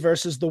Juju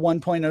versus the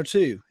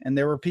 1.02. And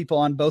there were people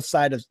on both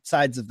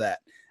sides of that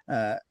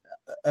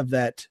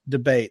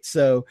debate.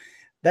 So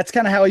that's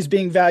kind of how he's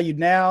being valued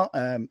now.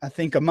 I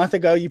think a month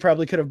ago, you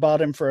probably could have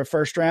bought him for a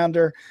first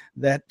rounder.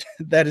 That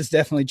has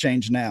definitely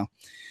changed now.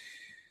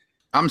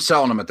 I'm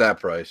selling him at that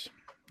price.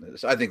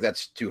 I think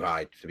that's too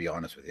high, to be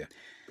honest with you.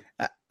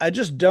 I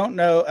just don't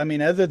know. I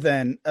mean, other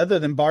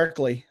than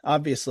Barkley,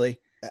 obviously,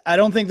 I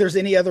don't think there's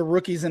any other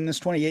rookies in this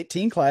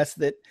 2018 class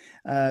that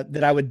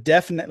I would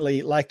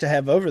definitely like to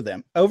have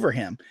over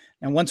him.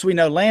 And once we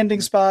know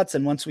landing spots,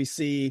 and once we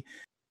see,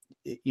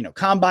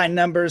 combine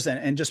numbers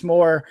and just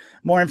more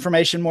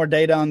information, more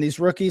data on these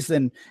rookies,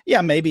 then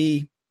yeah,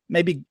 maybe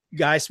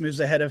Geis moves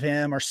ahead of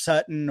him, or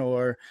Sutton,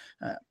 or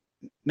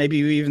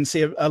maybe we even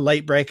see a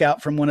late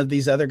breakout from one of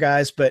these other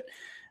guys. But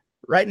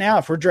right now,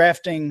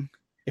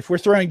 if we're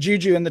throwing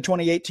Juju in the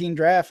 2018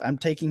 draft, I'm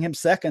taking him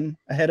second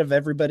ahead of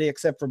everybody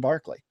except for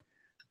Barkley.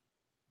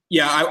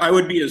 Yeah, I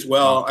would be as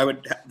well. I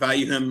would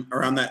value him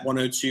around that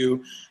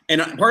 102.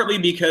 And partly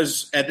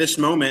because at this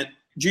moment,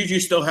 Juju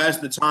still has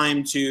the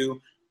time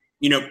to,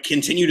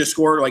 continue to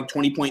score like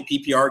 20-point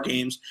PPR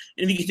games.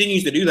 And if he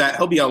continues to do that,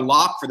 he'll be a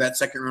lock for that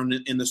second round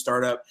in the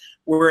startup.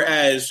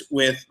 Whereas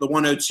with the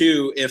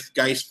 102, if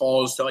Geis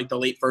falls to like the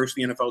late first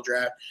of the NFL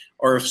draft,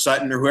 or if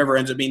Sutton or whoever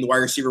ends up being the wide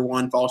receiver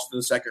 1 falls to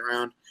the second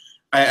round,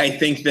 I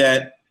think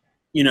that,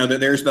 that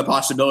there's the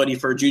possibility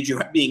for Juju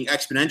being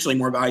exponentially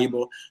more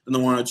valuable than the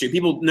 102.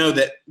 People know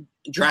that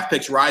draft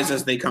picks rise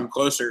as they come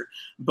closer,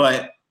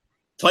 but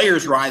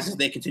players rise as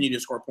they continue to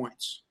score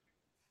points.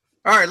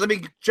 All right, let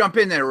me jump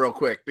in there real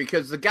quick,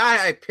 because the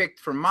guy I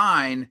picked for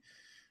mine,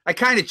 I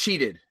kind of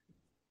cheated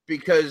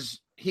because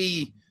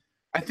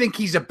I think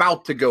he's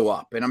about to go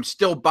up, and I'm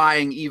still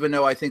buying even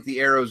though I think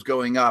the arrow's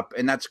going up,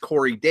 and that's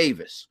Corey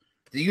Davis.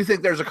 Do you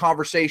think there's a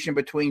conversation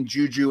between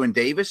Juju and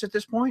Davis at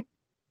this point?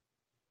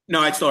 No,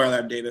 I'd still rather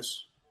have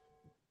Davis.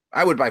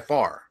 I would by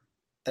far.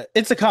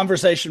 It's a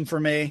conversation for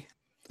me.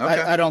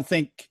 Okay. I don't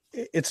think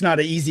it's not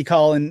an easy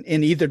call in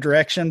either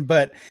direction,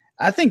 but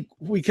I think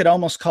we could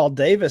almost call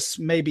Davis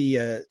maybe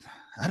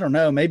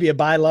maybe a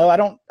buy low. I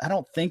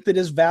don't think that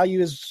his value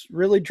has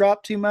really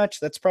dropped too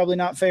much. That's probably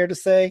not fair to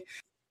say.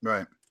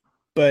 Right.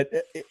 But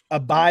a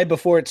buy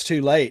before it's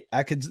too late.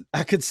 I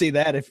could see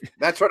that. If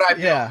that's what I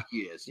feel like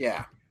he is.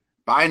 Yeah.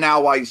 Buy now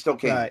while you still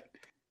can. Right.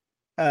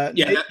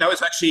 That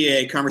was actually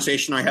a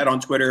conversation I had on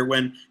Twitter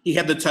when he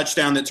had the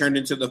touchdown that turned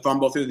into the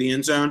fumble through the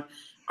end zone.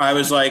 I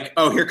was like,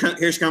 oh, here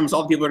comes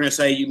all the people are going to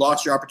say you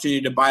lost your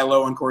opportunity to buy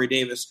low on Corey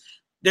Davis.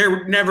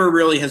 There never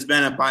really has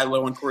been a buy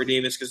low on Corey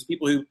Davis because the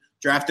people who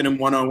drafted him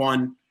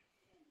 101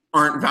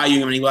 aren't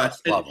valuing him any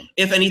less.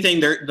 If anything,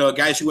 the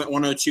guys who went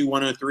 102,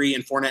 103,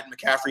 and Fournette and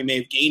McCaffrey may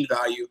have gained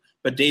value,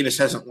 but Davis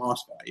hasn't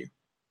lost value.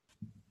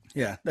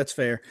 Yeah, that's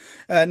fair.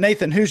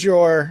 Nathan, who's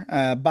your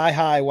buy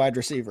high wide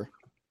receiver?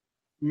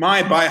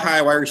 My buy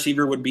high wide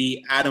receiver would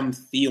be Adam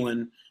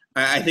Thielen.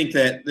 I think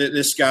that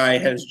this guy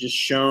has just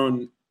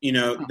shown,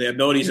 the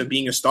abilities of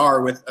being a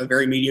star with a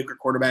very mediocre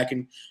quarterback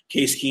in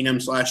Case Keenum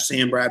 /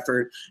 Sam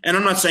Bradford. And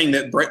I'm not saying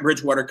that Brett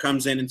Bridgewater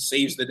comes in and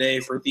saves the day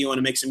for Thielen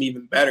and makes him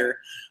even better,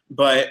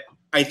 but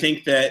I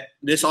think that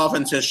this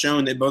offense has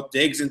shown that both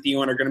Diggs and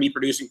Thielen are going to be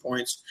producing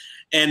points.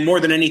 And more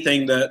than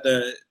anything,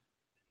 the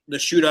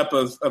shoot up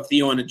of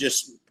Thielen, it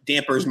just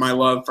dampers my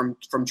love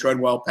from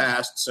Treadwell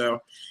past. So,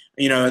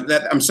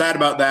 I'm sad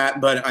about that,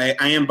 but I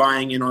am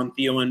buying in on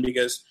Thielen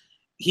because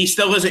he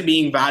still isn't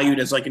being valued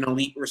as like an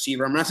elite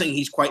receiver. I'm not saying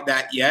he's quite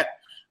that yet,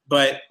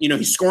 but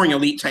he's scoring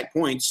elite type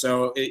points.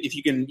 So if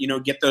you can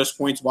get those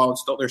points while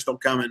they're still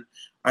coming,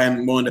 I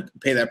am willing to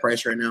pay that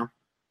price right now.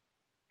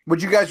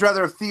 Would you guys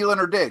rather have Thielen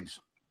or Diggs?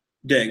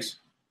 Diggs.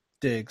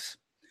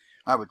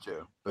 I would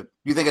too. But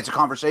you think it's a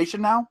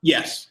conversation now?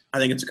 Yes, I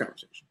think it's a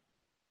conversation.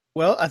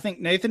 Well, I think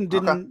Nathan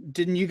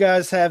didn't you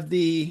guys have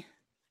the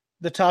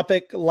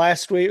topic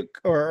last week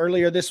or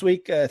earlier this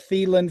week?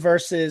 Thielen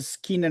versus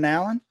Keenan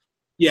Allen.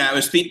 Yeah, it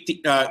was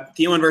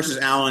Thielen versus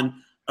Allen.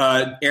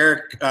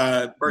 Eric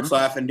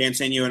Bertzlaff and Dan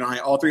Sanyo and I,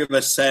 all three of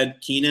us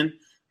said Keenan,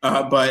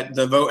 but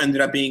the vote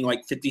ended up being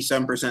like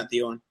 57%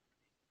 Thielen.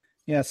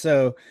 Yeah,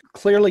 so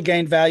clearly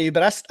gained value,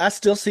 but I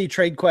still see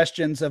trade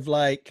questions of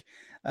like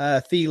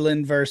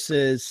Thielen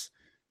versus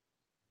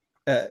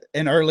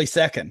an early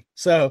second.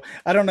 So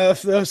I don't know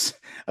if those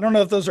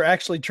are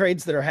actually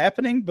trades that are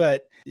happening,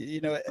 but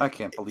I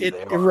can't believe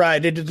they are.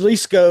 Right. It at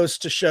least goes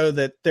to show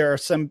that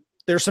there's some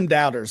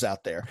doubters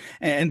out there.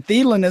 And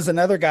Thielen is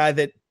another guy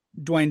that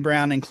Dwayne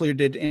Brown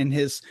included in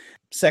his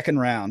second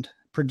round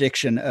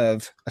prediction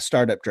of a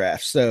startup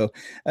draft. So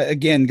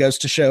again, goes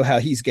to show how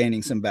he's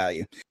gaining some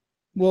value.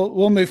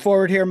 We'll move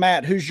forward here.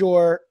 Matt, who's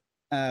your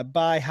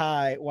buy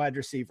high wide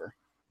receiver?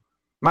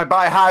 My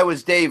buy high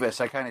was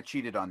Davis. I kind of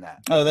cheated on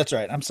that. Oh, that's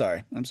right. I'm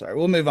sorry.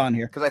 We'll move on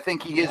here. Because I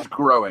think he is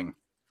growing.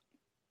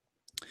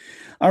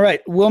 All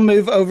right. We'll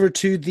move over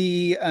to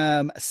the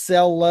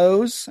sell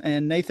lows.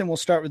 And Nathan, we'll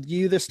start with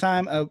you this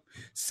time.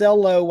 Sell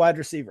low wide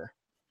receiver.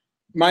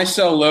 My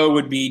sell low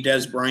would be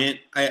Dez Bryant.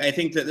 I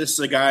think that this is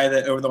a guy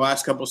that over the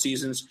last couple of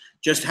seasons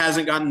just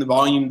hasn't gotten the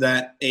volume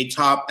that a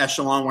top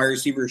echelon wide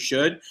receiver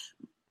should.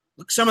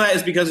 Some of that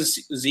is because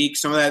of Zeke.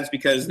 Some of that is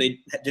because they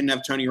didn't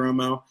have Tony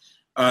Romo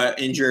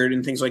injured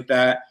and things like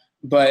that.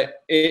 But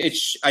I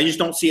just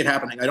don't see it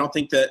happening. I don't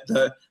think that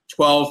the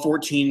 12,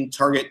 14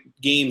 target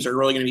games are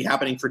really going to be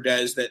happening for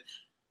Dez that,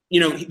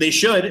 they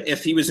should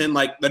if he was in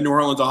like the New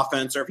Orleans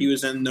offense or if he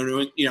was in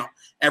the,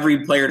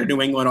 every player to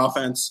New England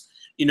offense.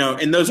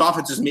 In those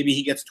offenses, maybe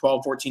he gets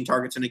 12, 14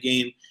 targets in a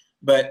game.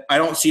 But I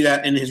don't see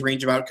that in his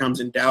range of outcomes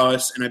in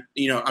Dallas. And,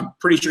 I'm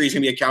pretty sure he's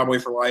going to be a Cowboy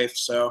for life.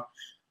 So,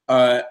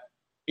 I'm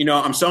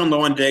selling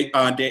low on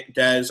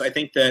Dez. I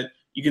think that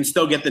you can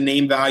still get the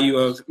name value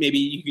of maybe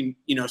you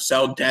can,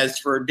 sell Dez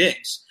for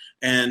Diggs.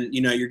 And,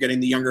 you're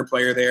getting the younger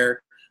player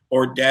there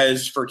or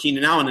Dez for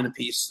Keenan Allen in a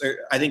piece.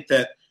 I think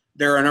that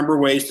there are a number of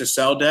ways to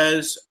sell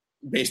Dez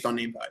based on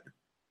name value.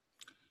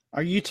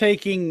 Are you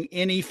taking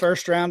any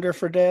first rounder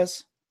for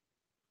Dez?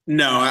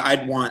 No, I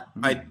think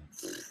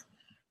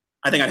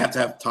I'd have to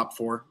have top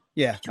 4.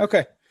 Yeah.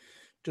 Okay.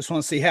 Just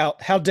want to see how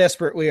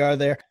desperate we are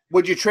there.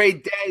 Would you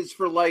trade Dez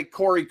for like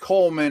Corey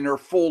Coleman or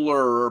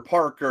Fuller or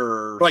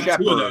Parker or like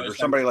Shepard or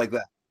somebody like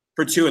that?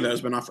 For 2 of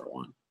those, but not for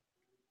 1.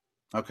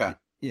 Okay.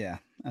 Yeah,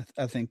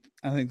 I think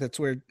that's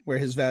where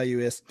his value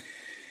is.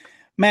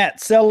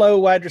 Matt, sell low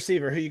wide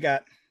receiver. Who you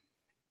got?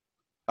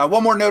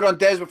 One more note on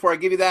Dez before I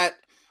give you that.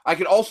 I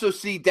could also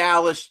see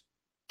Dallas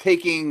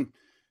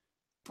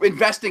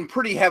investing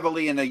pretty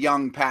heavily in a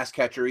young pass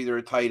catcher, either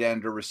a tight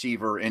end or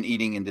receiver, and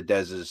eating into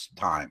Dez's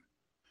time.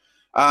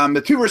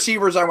 The 2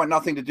 receivers I want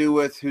nothing to do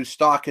with, whose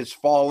stock has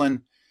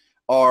fallen,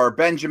 are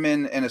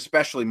Benjamin and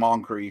especially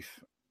Moncrief.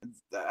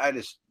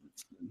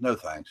 No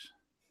thanks.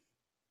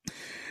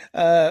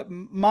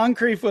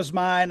 Moncrief was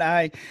mine.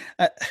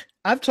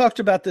 I've talked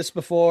about this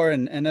before,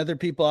 and other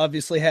people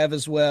obviously have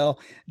as well,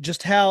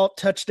 just how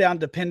touchdown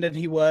dependent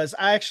he was.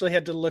 I actually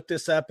had to look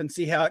this up and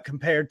see how it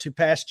compared to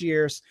past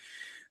years.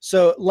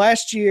 So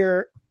last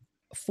year,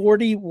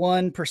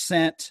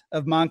 41%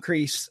 of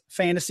Moncrief's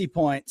fantasy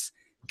points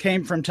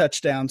came from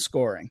touchdown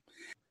scoring.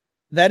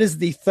 That is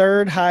the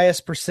 3rd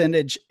highest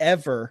percentage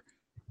ever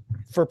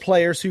for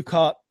players who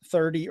caught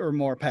 30 or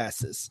more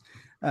passes.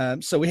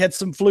 So we had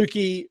some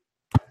fluky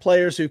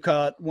players who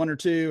caught 1 or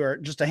 2 or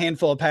just a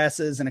handful of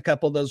passes, and a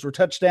couple of those were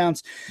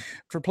touchdowns.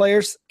 For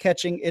players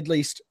catching at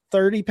least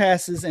 30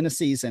 passes in a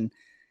season,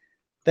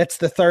 that's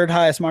the 3rd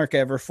highest mark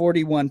ever,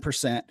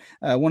 41%.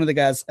 One of the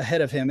guys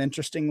ahead of him,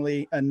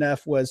 interestingly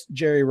enough, was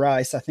Jerry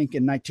Rice, I think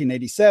in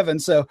 1987.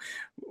 So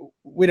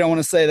we don't want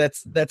to say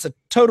that's a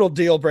total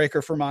deal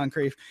breaker for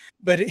Moncrief,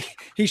 but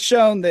he's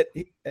shown that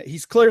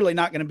he's clearly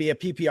not going to be a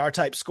PPR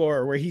type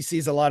scorer where he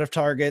sees a lot of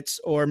targets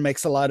or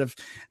makes a lot of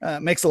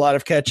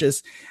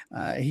catches.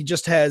 He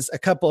just has a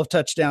couple of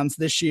touchdowns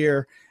this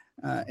year.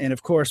 And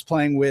of course,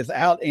 playing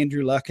without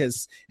Andrew Luck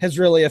has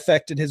really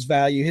affected his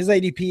value. His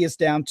ADP is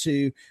down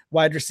to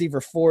wide receiver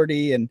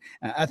 40, and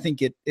I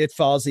think it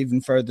falls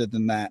even further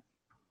than that.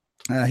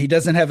 He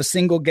doesn't have a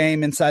single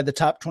game inside the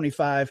top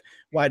 25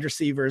 wide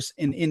receivers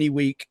in any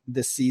week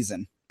this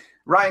season.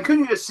 Ryan,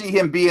 couldn't you just see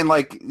him being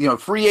like,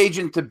 free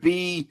agent to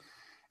be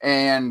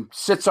and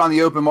sits on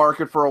the open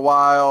market for a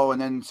while and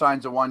then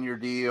signs a 1-year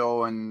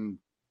deal and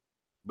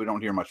we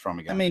don't hear much from him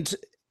again? I mean,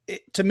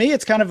 to me,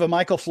 it's kind of a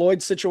Michael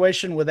Floyd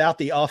situation without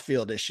the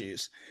off-field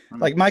issues.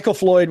 Like Michael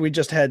Floyd, we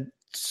just had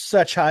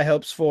such high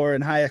hopes for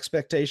and high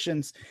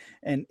expectations.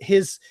 And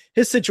his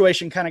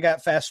situation kind of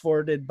got fast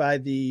forwarded by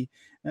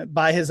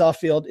his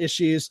off-field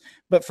issues.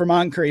 But for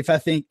Moncrief, I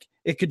think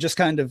it could just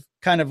kind of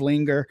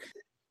linger.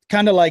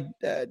 Kind of like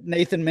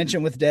Nathan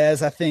mentioned with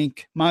Dez, I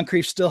think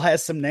Moncrief still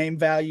has some name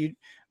value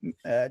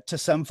to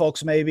some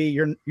folks. Maybe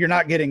you're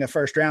not getting a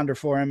first rounder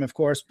for him, of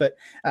course, but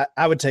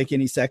I would take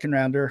any second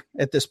rounder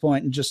at this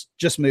point and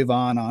just move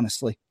on,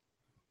 honestly.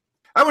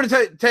 I want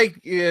to take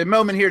a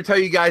moment here to tell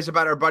you guys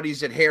about our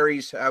buddies at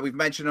Harry's. We've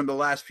mentioned them the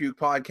last few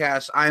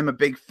podcasts. I am a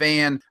big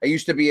fan. I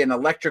used to be an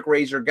electric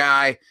razor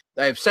guy.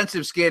 I have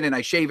sensitive skin and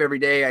I shave every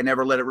day. I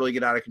never let it really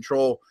get out of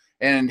control.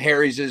 And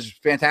Harry's is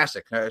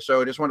fantastic.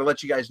 So I just want to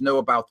let you guys know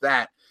about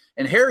that.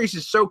 And Harry's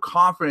is so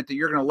confident that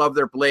you're going to love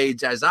their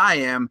blades as I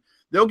am.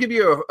 They'll give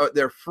you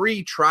their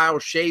free trial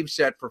shave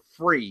set for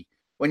free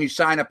when you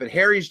sign up at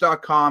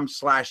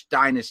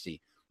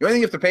harrys.com/dynasty. The only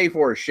thing you have to pay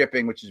for is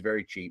shipping, which is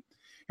very cheap.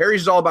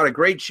 Harry's is all about a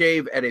great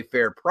shave at a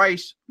fair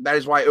price. That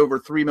is why over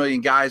 3 million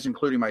guys,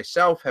 including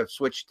myself, have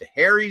switched to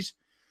Harry's.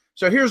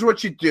 So here's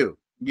what you do.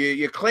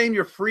 You claim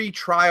your free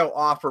trial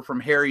offer from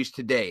Harry's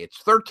today.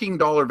 It's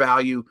 $13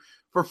 value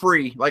for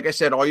free. Like I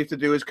said, all you have to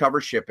do is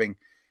cover shipping.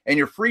 And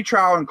your free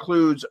trial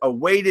includes a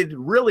weighted,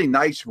 really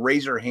nice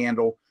razor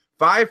handle,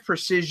 5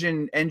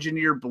 precision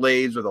engineered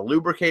blades with a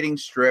lubricating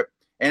strip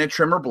and a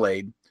trimmer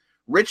blade,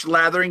 rich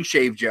lathering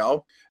shave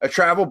gel, a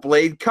travel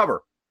blade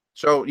cover.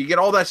 So you get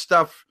all that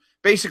stuff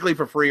basically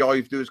for free. All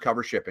you have to do is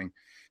cover shipping.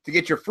 To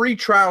get your free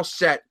trial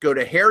set, go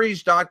to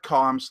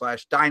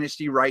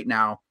harrys.com/dynasty right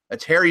now.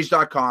 That's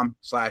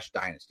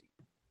harrys.com/dynasty.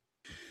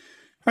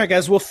 All right,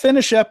 guys, we'll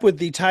finish up with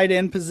the tight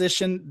end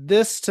position.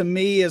 This, to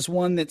me, is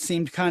one that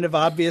seemed kind of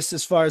obvious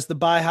as far as the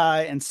buy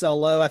high and sell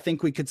low. I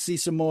think we could see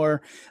some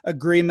more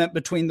agreement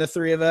between the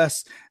three of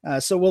us.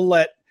 So we'll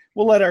let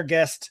our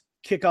guest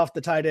kick off the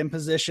tight end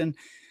position.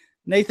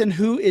 Nathan,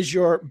 who is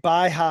your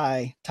buy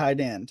high tight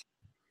end?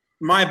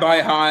 My buy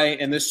high,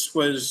 and this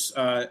was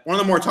one of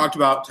the more talked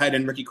about tight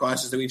end rookie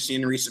classes that we've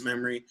seen in recent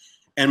memory.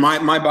 And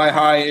my buy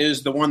high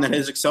is the one that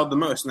has excelled the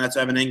most, and that's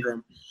Evan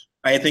Ingram.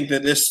 I think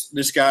that this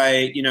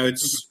guy,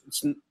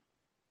 it's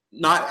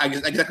not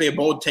exactly a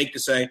bold take to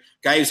say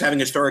guy who's having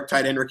a historic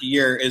tight end rookie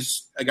year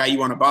is a guy you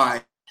want to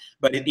buy,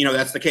 but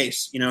that's the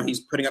case. He's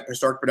putting up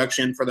historic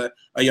production for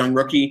a young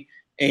rookie,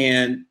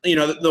 and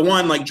the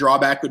one like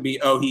drawback would be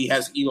he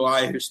has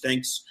Eli who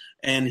stinks,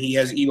 and he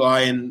has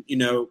Eli, and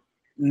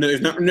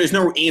there's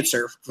no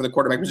answer for the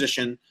quarterback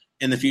position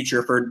in the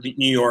future for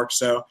New York.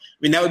 So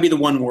that would be the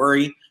one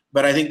worry.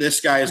 But I think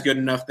this guy is good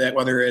enough that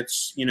whether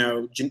it's,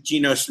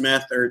 Geno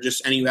Smith or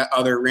just any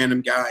other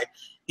random guy,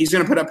 he's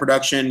going to put up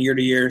production year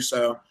to year.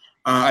 So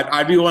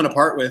I'd be willing to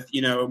part with,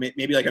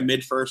 maybe like a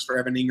mid-first for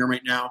Evan Ingram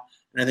right now.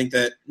 And I think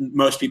that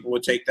most people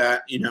would take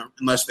that,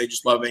 unless they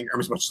just love Ingram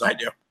as much as I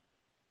do.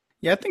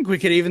 Yeah, I think we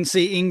could even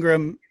see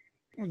Ingram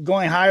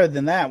going higher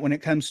than that when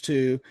it comes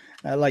to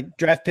like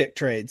draft pick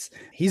trades.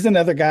 He's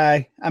another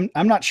guy.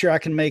 I'm not sure I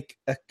can make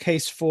a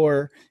case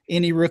for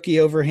any rookie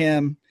over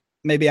him,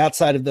 maybe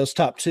outside of those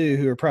top two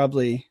who are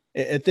probably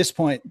at this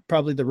point,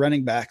 probably the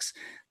running backs.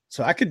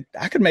 So I could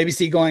maybe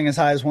see going as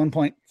high as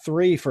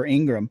 1.3 for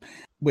Ingram,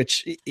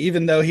 which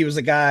even though he was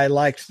a guy I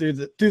liked through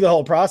the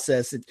whole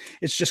process,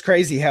 it's just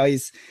crazy how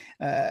he's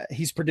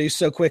produced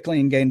so quickly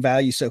and gained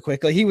value so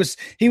quickly.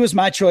 He was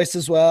my choice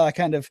as well. I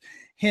kind of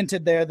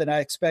hinted there that I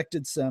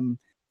expected some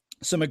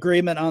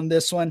agreement on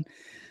this one.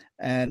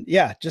 And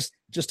yeah, just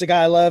a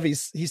guy I love.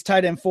 He's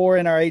tight end 4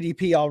 in our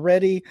ADP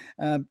already.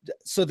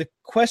 So the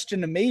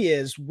question to me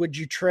is, would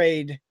you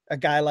trade a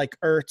guy like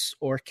Ertz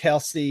or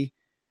Kelsey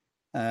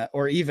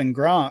or even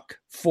Gronk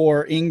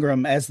for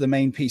Ingram as the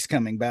main piece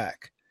coming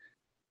back?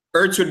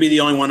 Ertz would be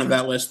the only one of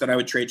that list that I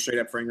would trade straight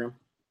up for Ingram.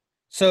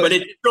 But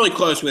it's really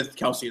close with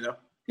Kelsey though.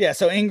 Yeah.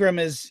 So Ingram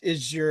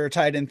is your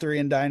tight end 3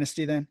 in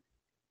Dynasty then?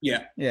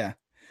 Yeah. Yeah.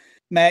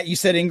 Matt, you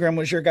said Ingram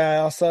was your guy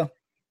also?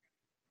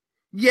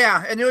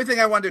 Yeah, and the only thing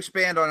I wanted to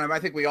expand on, and I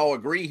think we all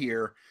agree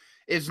here,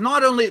 is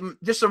not only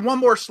just one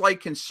more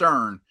slight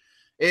concern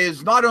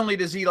is not only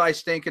does Eli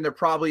stink, and there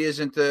probably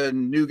isn't a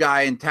new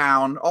guy in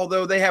town,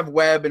 although they have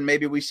Webb, and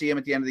maybe we see him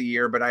at the end of the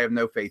year, but I have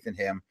no faith in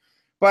him.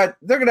 But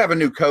they're going to have a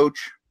new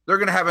coach. They're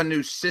going to have a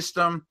new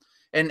system,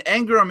 and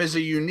Ingram is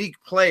a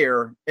unique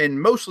player in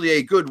mostly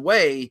a good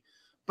way,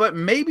 but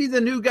maybe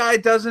the new guy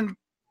doesn't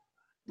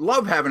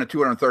love having a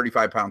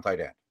 235-pound tight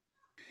end.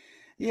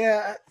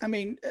 Yeah, I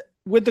mean,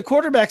 with the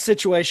quarterback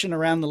situation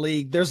around the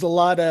league, there's a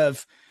lot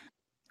of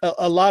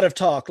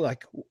talk,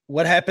 like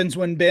what happens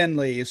when Ben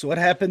leaves, what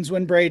happens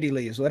when Brady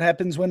leaves, what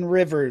happens when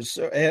Rivers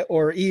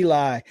or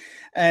Eli,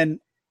 and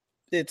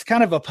it's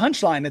kind of a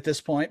punchline at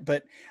this point.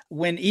 But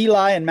when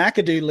Eli and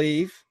McAdoo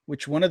leave,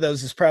 which one of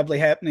those is probably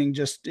happening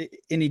just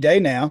any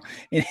day now,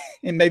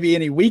 and maybe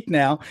any week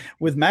now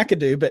with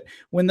McAdoo, but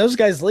when those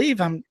guys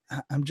leave, I'm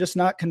just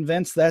not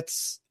convinced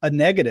that's a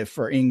negative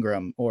for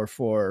Ingram or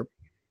for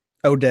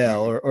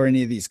Odell or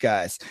any of these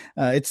guys.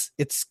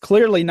 It's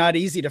clearly not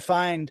easy to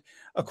find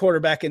a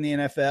quarterback in the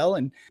NFL,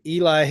 and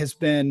Eli has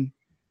been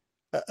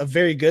a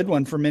very good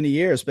one for many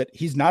years, but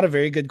he's not a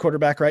very good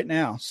quarterback right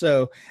now.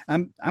 So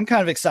I'm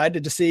kind of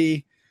excited to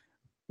see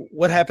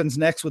what happens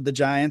next with the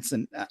Giants.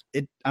 And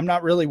I'm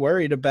not really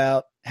worried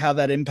about how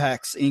that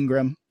impacts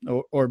Ingram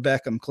or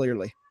Beckham,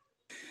 clearly.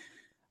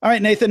 All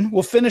right, Nathan,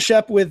 we'll finish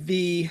up with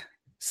the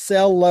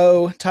sell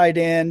low tight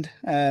end,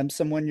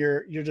 someone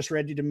you're just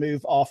ready to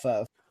move off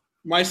of.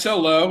 My sell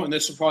low, and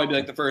this will probably be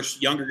like the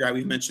first younger guy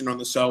we've mentioned on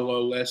the sell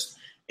low list,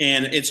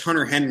 and it's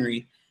Hunter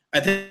Henry. I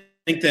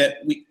think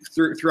that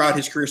throughout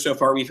his career so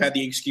far, we've had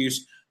the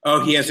excuse,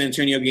 he has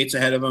Antonio Gates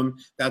ahead of him.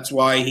 That's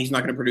why he's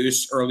not going to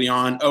produce early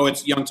on.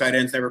 It's young tight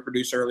ends never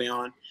produce early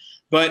on.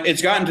 But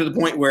it's gotten to the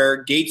point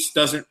where Gates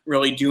doesn't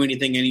really do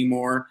anything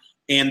anymore,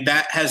 and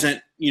that hasn't,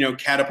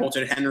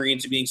 catapulted Henry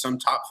into being some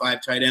top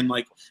 5 tight end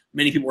like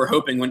many people were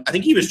hoping. When I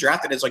think he was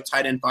drafted as like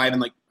tight end 5 in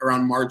like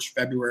around March,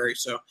 February.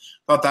 So I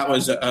thought that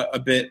was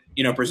a bit,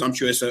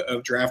 presumptuous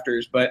of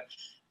drafters. But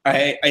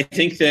I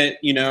think that,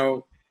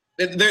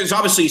 there's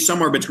obviously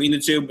somewhere between the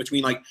two,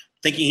 between like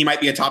thinking he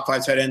might be a top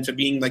 5 tight end to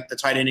being like the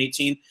tight end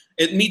 18.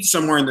 It meets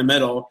somewhere in the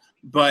middle.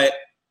 But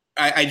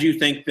I do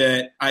think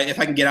that if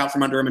I can get out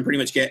from under him and pretty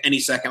much get any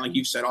second, like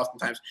you've said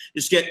oftentimes,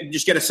 just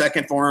get a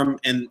second for him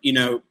and,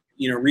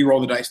 re-roll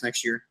the dice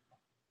next year.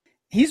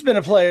 He's been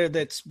a player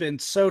that's been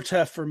so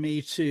tough for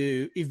me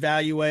to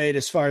evaluate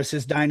as far as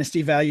his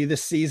dynasty value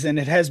this season.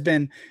 It has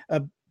been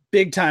a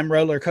big-time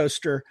roller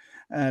coaster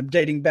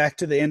dating back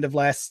to the end of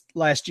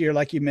last year,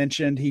 like you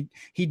mentioned. He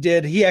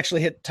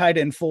actually hit tight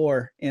end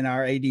 4 in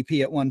our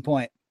ADP at one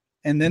point.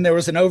 And then there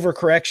was an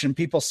overcorrection.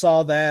 People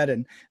saw that,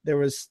 and there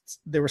was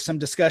some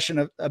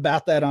discussion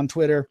about that on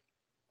Twitter.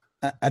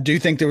 I do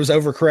think there was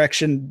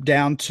overcorrection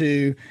down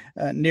to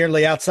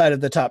nearly outside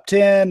of the top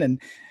 10, and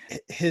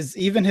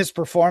his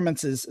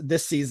performances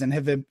this season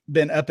have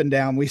been up and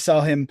down. We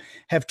saw him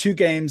have 2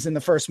 games in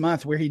the first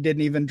month where he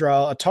didn't even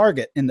draw a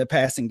target in the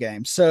passing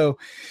game. So,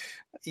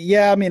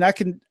 yeah, I mean, I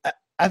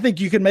think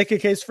you can make a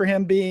case for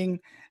him being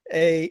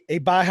a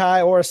buy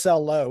high or a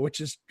sell low, which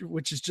is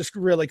just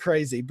really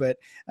crazy. But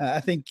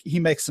I think he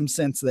makes some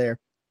sense there.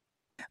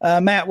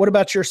 Matt, what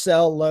about your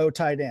sell low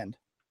tight end?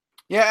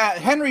 Yeah,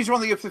 Henry's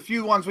one of the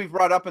few ones we've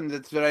brought up and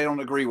that I don't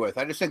agree with.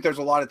 I just think there's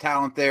a lot of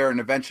talent there, and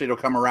eventually it'll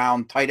come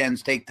around. Tight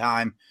ends take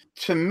time.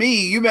 To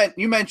me, you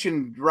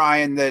mentioned,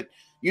 Ryan, that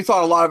you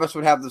thought a lot of us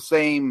would have the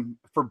same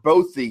for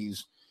both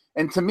these.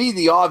 And to me,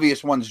 the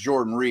obvious one's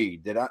Jordan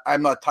Reed, that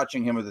I'm not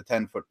touching him with a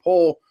 10-foot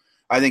pole.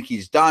 I think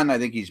he's done. I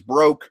think he's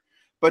broke.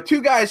 But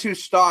 2 guys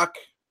whose stock,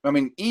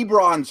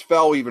 Ebron's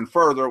fell even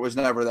further. It was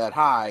never that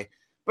high.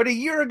 But a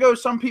year ago,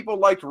 some people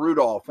liked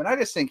Rudolph, and I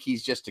just think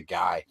he's just a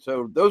guy.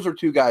 So those are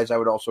 2 guys I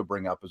would also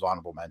bring up as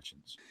honorable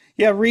mentions.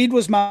 Yeah, Reed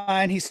was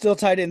mine. He's still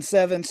tight end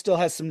 7, still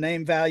has some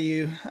name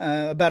value.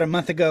 About a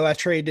month ago, I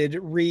traded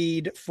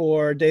Reed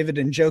for David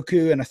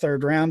Njoku and a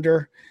 3rd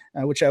rounder,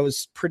 which I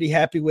was pretty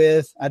happy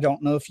with. I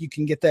don't know if you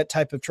can get that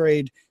type of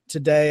trade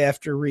today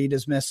after Reed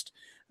has missed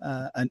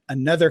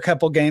another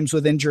couple games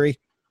with injury.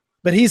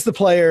 But he's the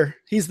player,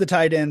 he's the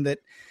tight end that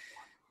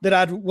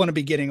I'd want to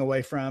be getting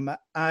away from.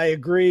 I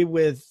agree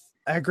with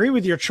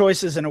your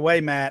choices in a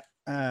way, Matt.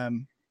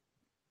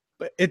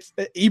 But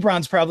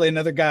Ebron's probably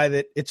another guy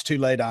that it's too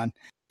late on.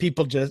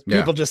 People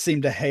just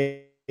seem to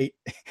hate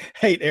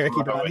Eric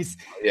Ebron.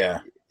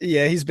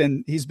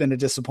 He's been a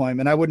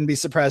disappointment. I wouldn't be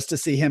surprised to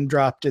see him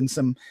dropped in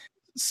some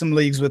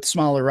leagues with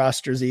smaller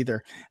rosters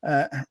either.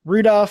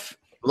 Rudolph.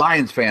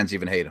 Lions fans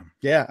even hate him.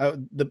 Yeah,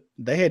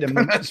 they hate him.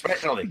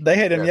 Especially. They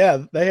hate him.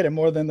 Yeah, they hate him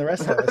more than the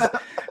rest of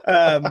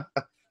us.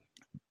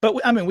 But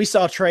we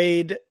saw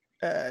trade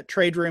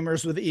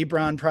rumors with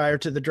Ebron prior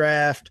to the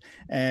draft,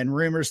 and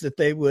rumors that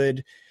they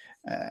would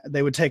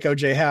take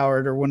OJ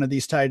Howard or one of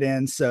these tight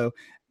ends. So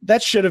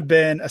that should have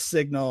been a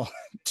signal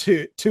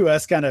to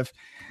us, kind of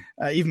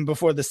even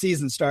before the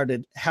season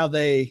started, how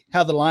the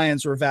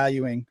Lions were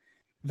valuing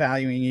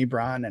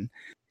Ebron, and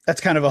that's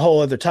kind of a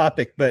whole other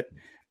topic. But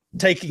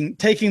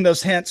taking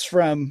those hints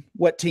from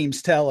what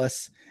teams tell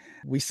us,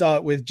 we saw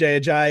it with Jay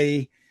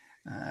Ajayi.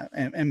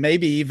 And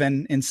maybe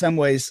even in some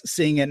ways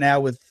seeing it now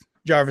with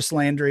Jarvis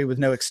Landry with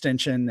no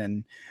extension,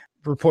 and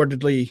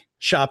reportedly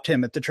shopped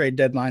him at the trade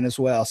deadline as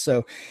well.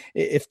 So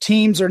if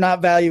teams are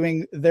not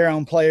valuing their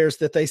own players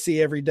that they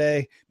see every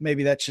day,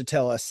 maybe that should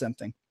tell us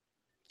something.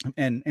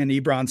 And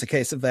Ebron's a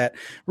case of that.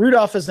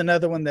 Rudolph is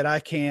another one that I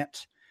can't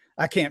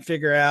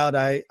figure out.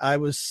 I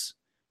was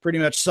pretty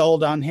much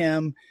sold on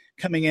him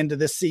coming into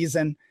this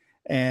season.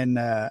 And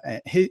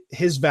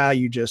his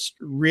value just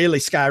really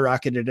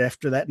skyrocketed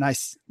after that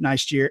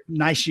nice year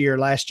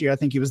last year. I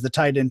think he was the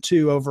tight end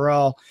 2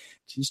 overall.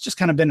 He's just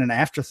kind of been an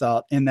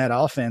afterthought in that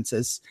offense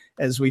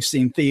as we've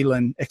seen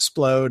Thielen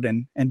explode,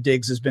 and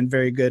Diggs has been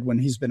very good when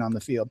he's been on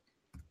the field.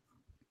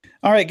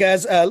 All right,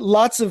 guys,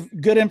 lots of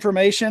good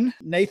information.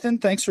 Nathan,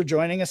 thanks for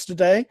joining us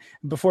today.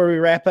 Before we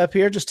wrap up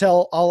here, just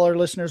tell all our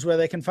listeners where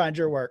they can find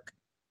your work.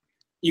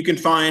 You can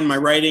find my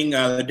writing,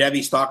 the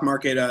Devy Stock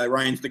Market.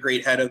 Ryan's the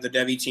great head of the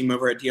Devy team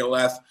over at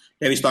DLF.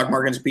 Devy Stock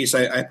Market is a piece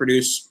I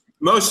produce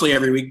mostly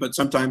every week, but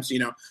sometimes,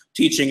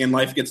 teaching and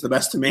life gets the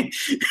best of me.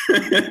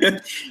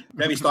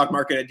 Heavy Stock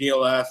Market at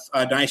DLF,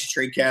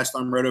 Dynasty Tradecast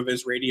on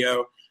RotoViz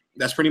Radio.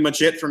 That's pretty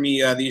much it for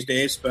me these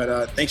days.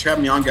 But thanks for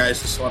having me on,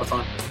 guys. This is a lot of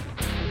fun.